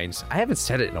inclined, I haven't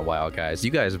said it in a while, guys.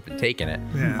 You guys have been taking it.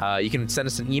 Yeah. You can send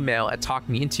us an email at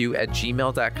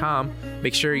talkmeinto@gmail.com.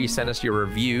 Make sure you send us your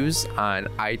reviews on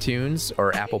iTunes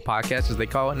or Apple Podcasts, as they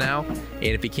call it now. And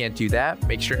if you can't do that,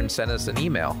 make sure and send us an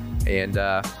email, and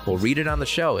we'll read it on the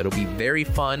show. It'll be very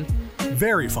fun.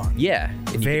 Very fun. Yeah.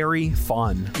 And Very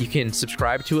fun. you can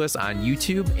subscribe to us on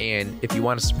YouTube, and if you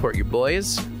want to support your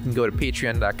boys, you can go to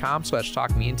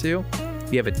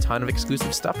patreon.com/talkmeinto. We have a ton of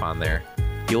exclusive stuff on there.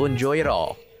 You'll enjoy it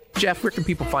all. Jeff, where can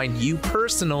people find you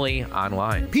personally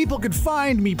online? People could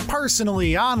find me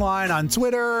personally online on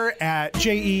Twitter at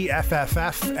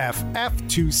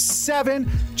JEFFFFF27.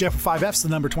 Jeff with 5 F's, the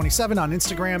number 27 on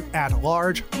Instagram at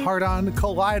Large Hard-On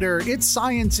Collider. It's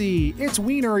science-y, it's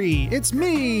wienery, it's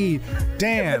me.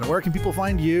 Dan, where can people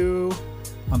find you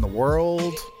on the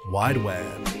World Wide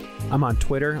Web? I'm on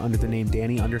Twitter under the name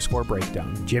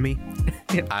Danny_Breakdown. Jimmy?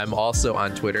 I'm also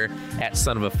on Twitter at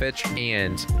Son of a Fitch,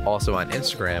 and also on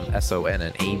Instagram,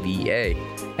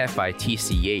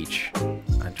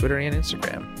 SONNAVAFITCH, on Twitter and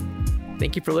Instagram.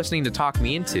 Thank you for listening to Talk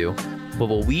Me Into. What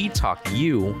will we talk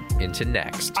you into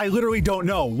next? I literally don't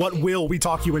know. What will we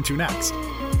talk you into next?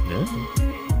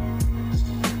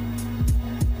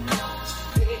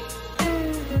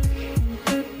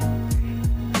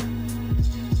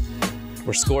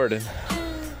 We're scored.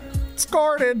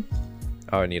 Scored.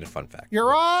 Oh, I need a fun fact.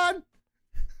 You're on.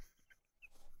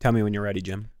 Tell me when you're ready,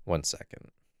 Jim. 1 second.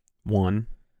 One.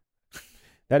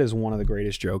 That is one of the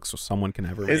greatest jokes someone can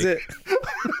ever make. Is it?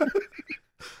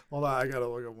 Hold on, I gotta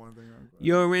look up one thing.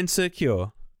 You're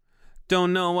insecure.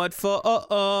 Don't know what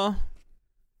for.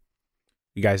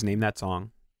 You guys name that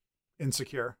song?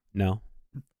 Insecure. No.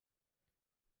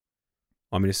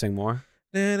 Want me to sing more?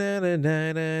 Jimmy's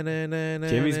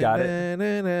got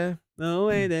it. The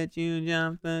way that you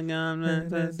jump the gun.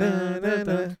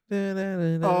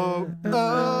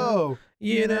 Oh,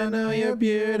 you don't know you're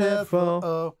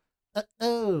beautiful.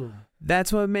 Oh.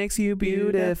 That's what makes you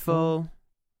beautiful.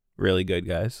 Really good,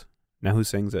 guys. Now who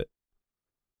sings it?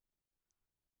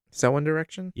 Is that One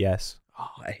Direction? Yes.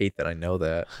 Oh, I hate that I know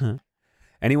that.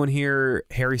 Anyone hear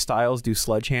Harry Styles do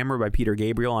Sledgehammer by Peter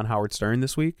Gabriel on Howard Stern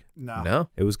this week? No.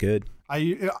 It was good.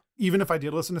 Even if I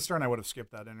did listen to Stern, I would have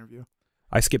skipped that interview.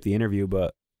 I skipped the interview,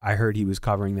 but I heard he was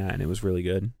covering that, and it was really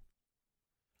good.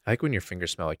 I like when your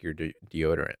fingers smell like your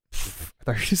deodorant. I thought you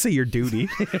were going to say your duty.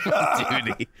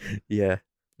 Duty. Yeah.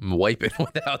 I'm wiping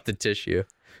without the tissue.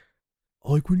 I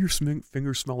like when your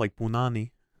fingers smell like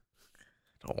punani.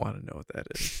 I don't want to know what that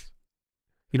is.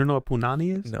 You don't know what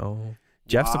punani is? No.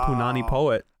 Jeff's a punani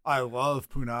poet. I love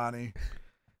punani.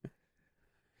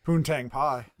 Poontang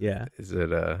pie. Yeah. Is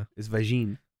it It's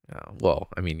vagine. Oh, well,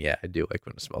 I mean, yeah, I do like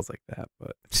when it smells like that,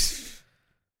 but it's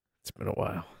been a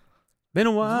while. Been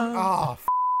a while. Oh,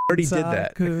 I already did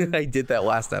that. could I did that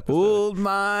last episode. Hold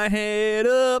my head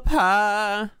up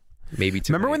high. Maybe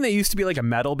tonight. Remember when they used to be like a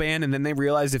metal band and then they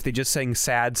realized if they just sang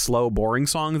sad, slow, boring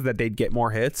songs that they'd get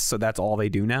more hits, so that's all they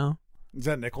do now? is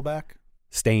that Nickelback?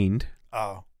 Stained.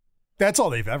 Oh, that's all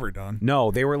they've ever done.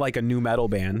 No, they were like a new metal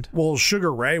band. Well,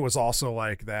 Sugar Ray was also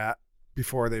like that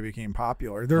before they became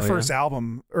popular. Their first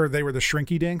album, or they were the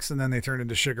Shrinky Dinks, and then they turned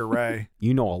into Sugar Ray.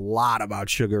 You know a lot about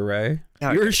Sugar Ray.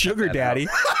 I You're a gotta sugar cut that daddy.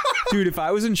 Dude, if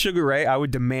I was in Sugar Ray, I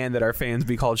would demand that our fans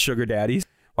be called sugar daddies.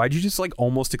 Why'd you just like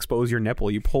almost expose your nipple?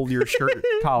 You pulled your shirt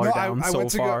collar down I so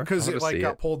went to far. because I it wanna like see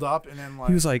got it. pulled up, and then like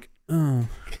He was like, oh.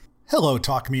 Hello,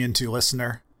 Talk Me Into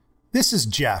listener. This is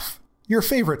Jeff, your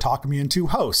favorite Talk Me Into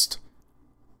host.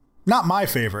 Not my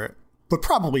favorite, but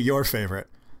probably your favorite.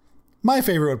 My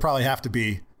favorite would probably have to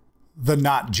be the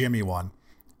not Jimmy one.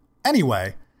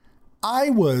 Anyway, I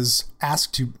was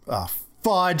asked to...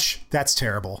 fudge. That's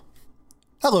terrible.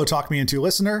 Hello, Talk Me Into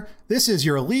listener. This is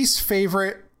your least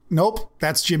favorite... Nope,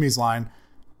 that's Jimmy's line.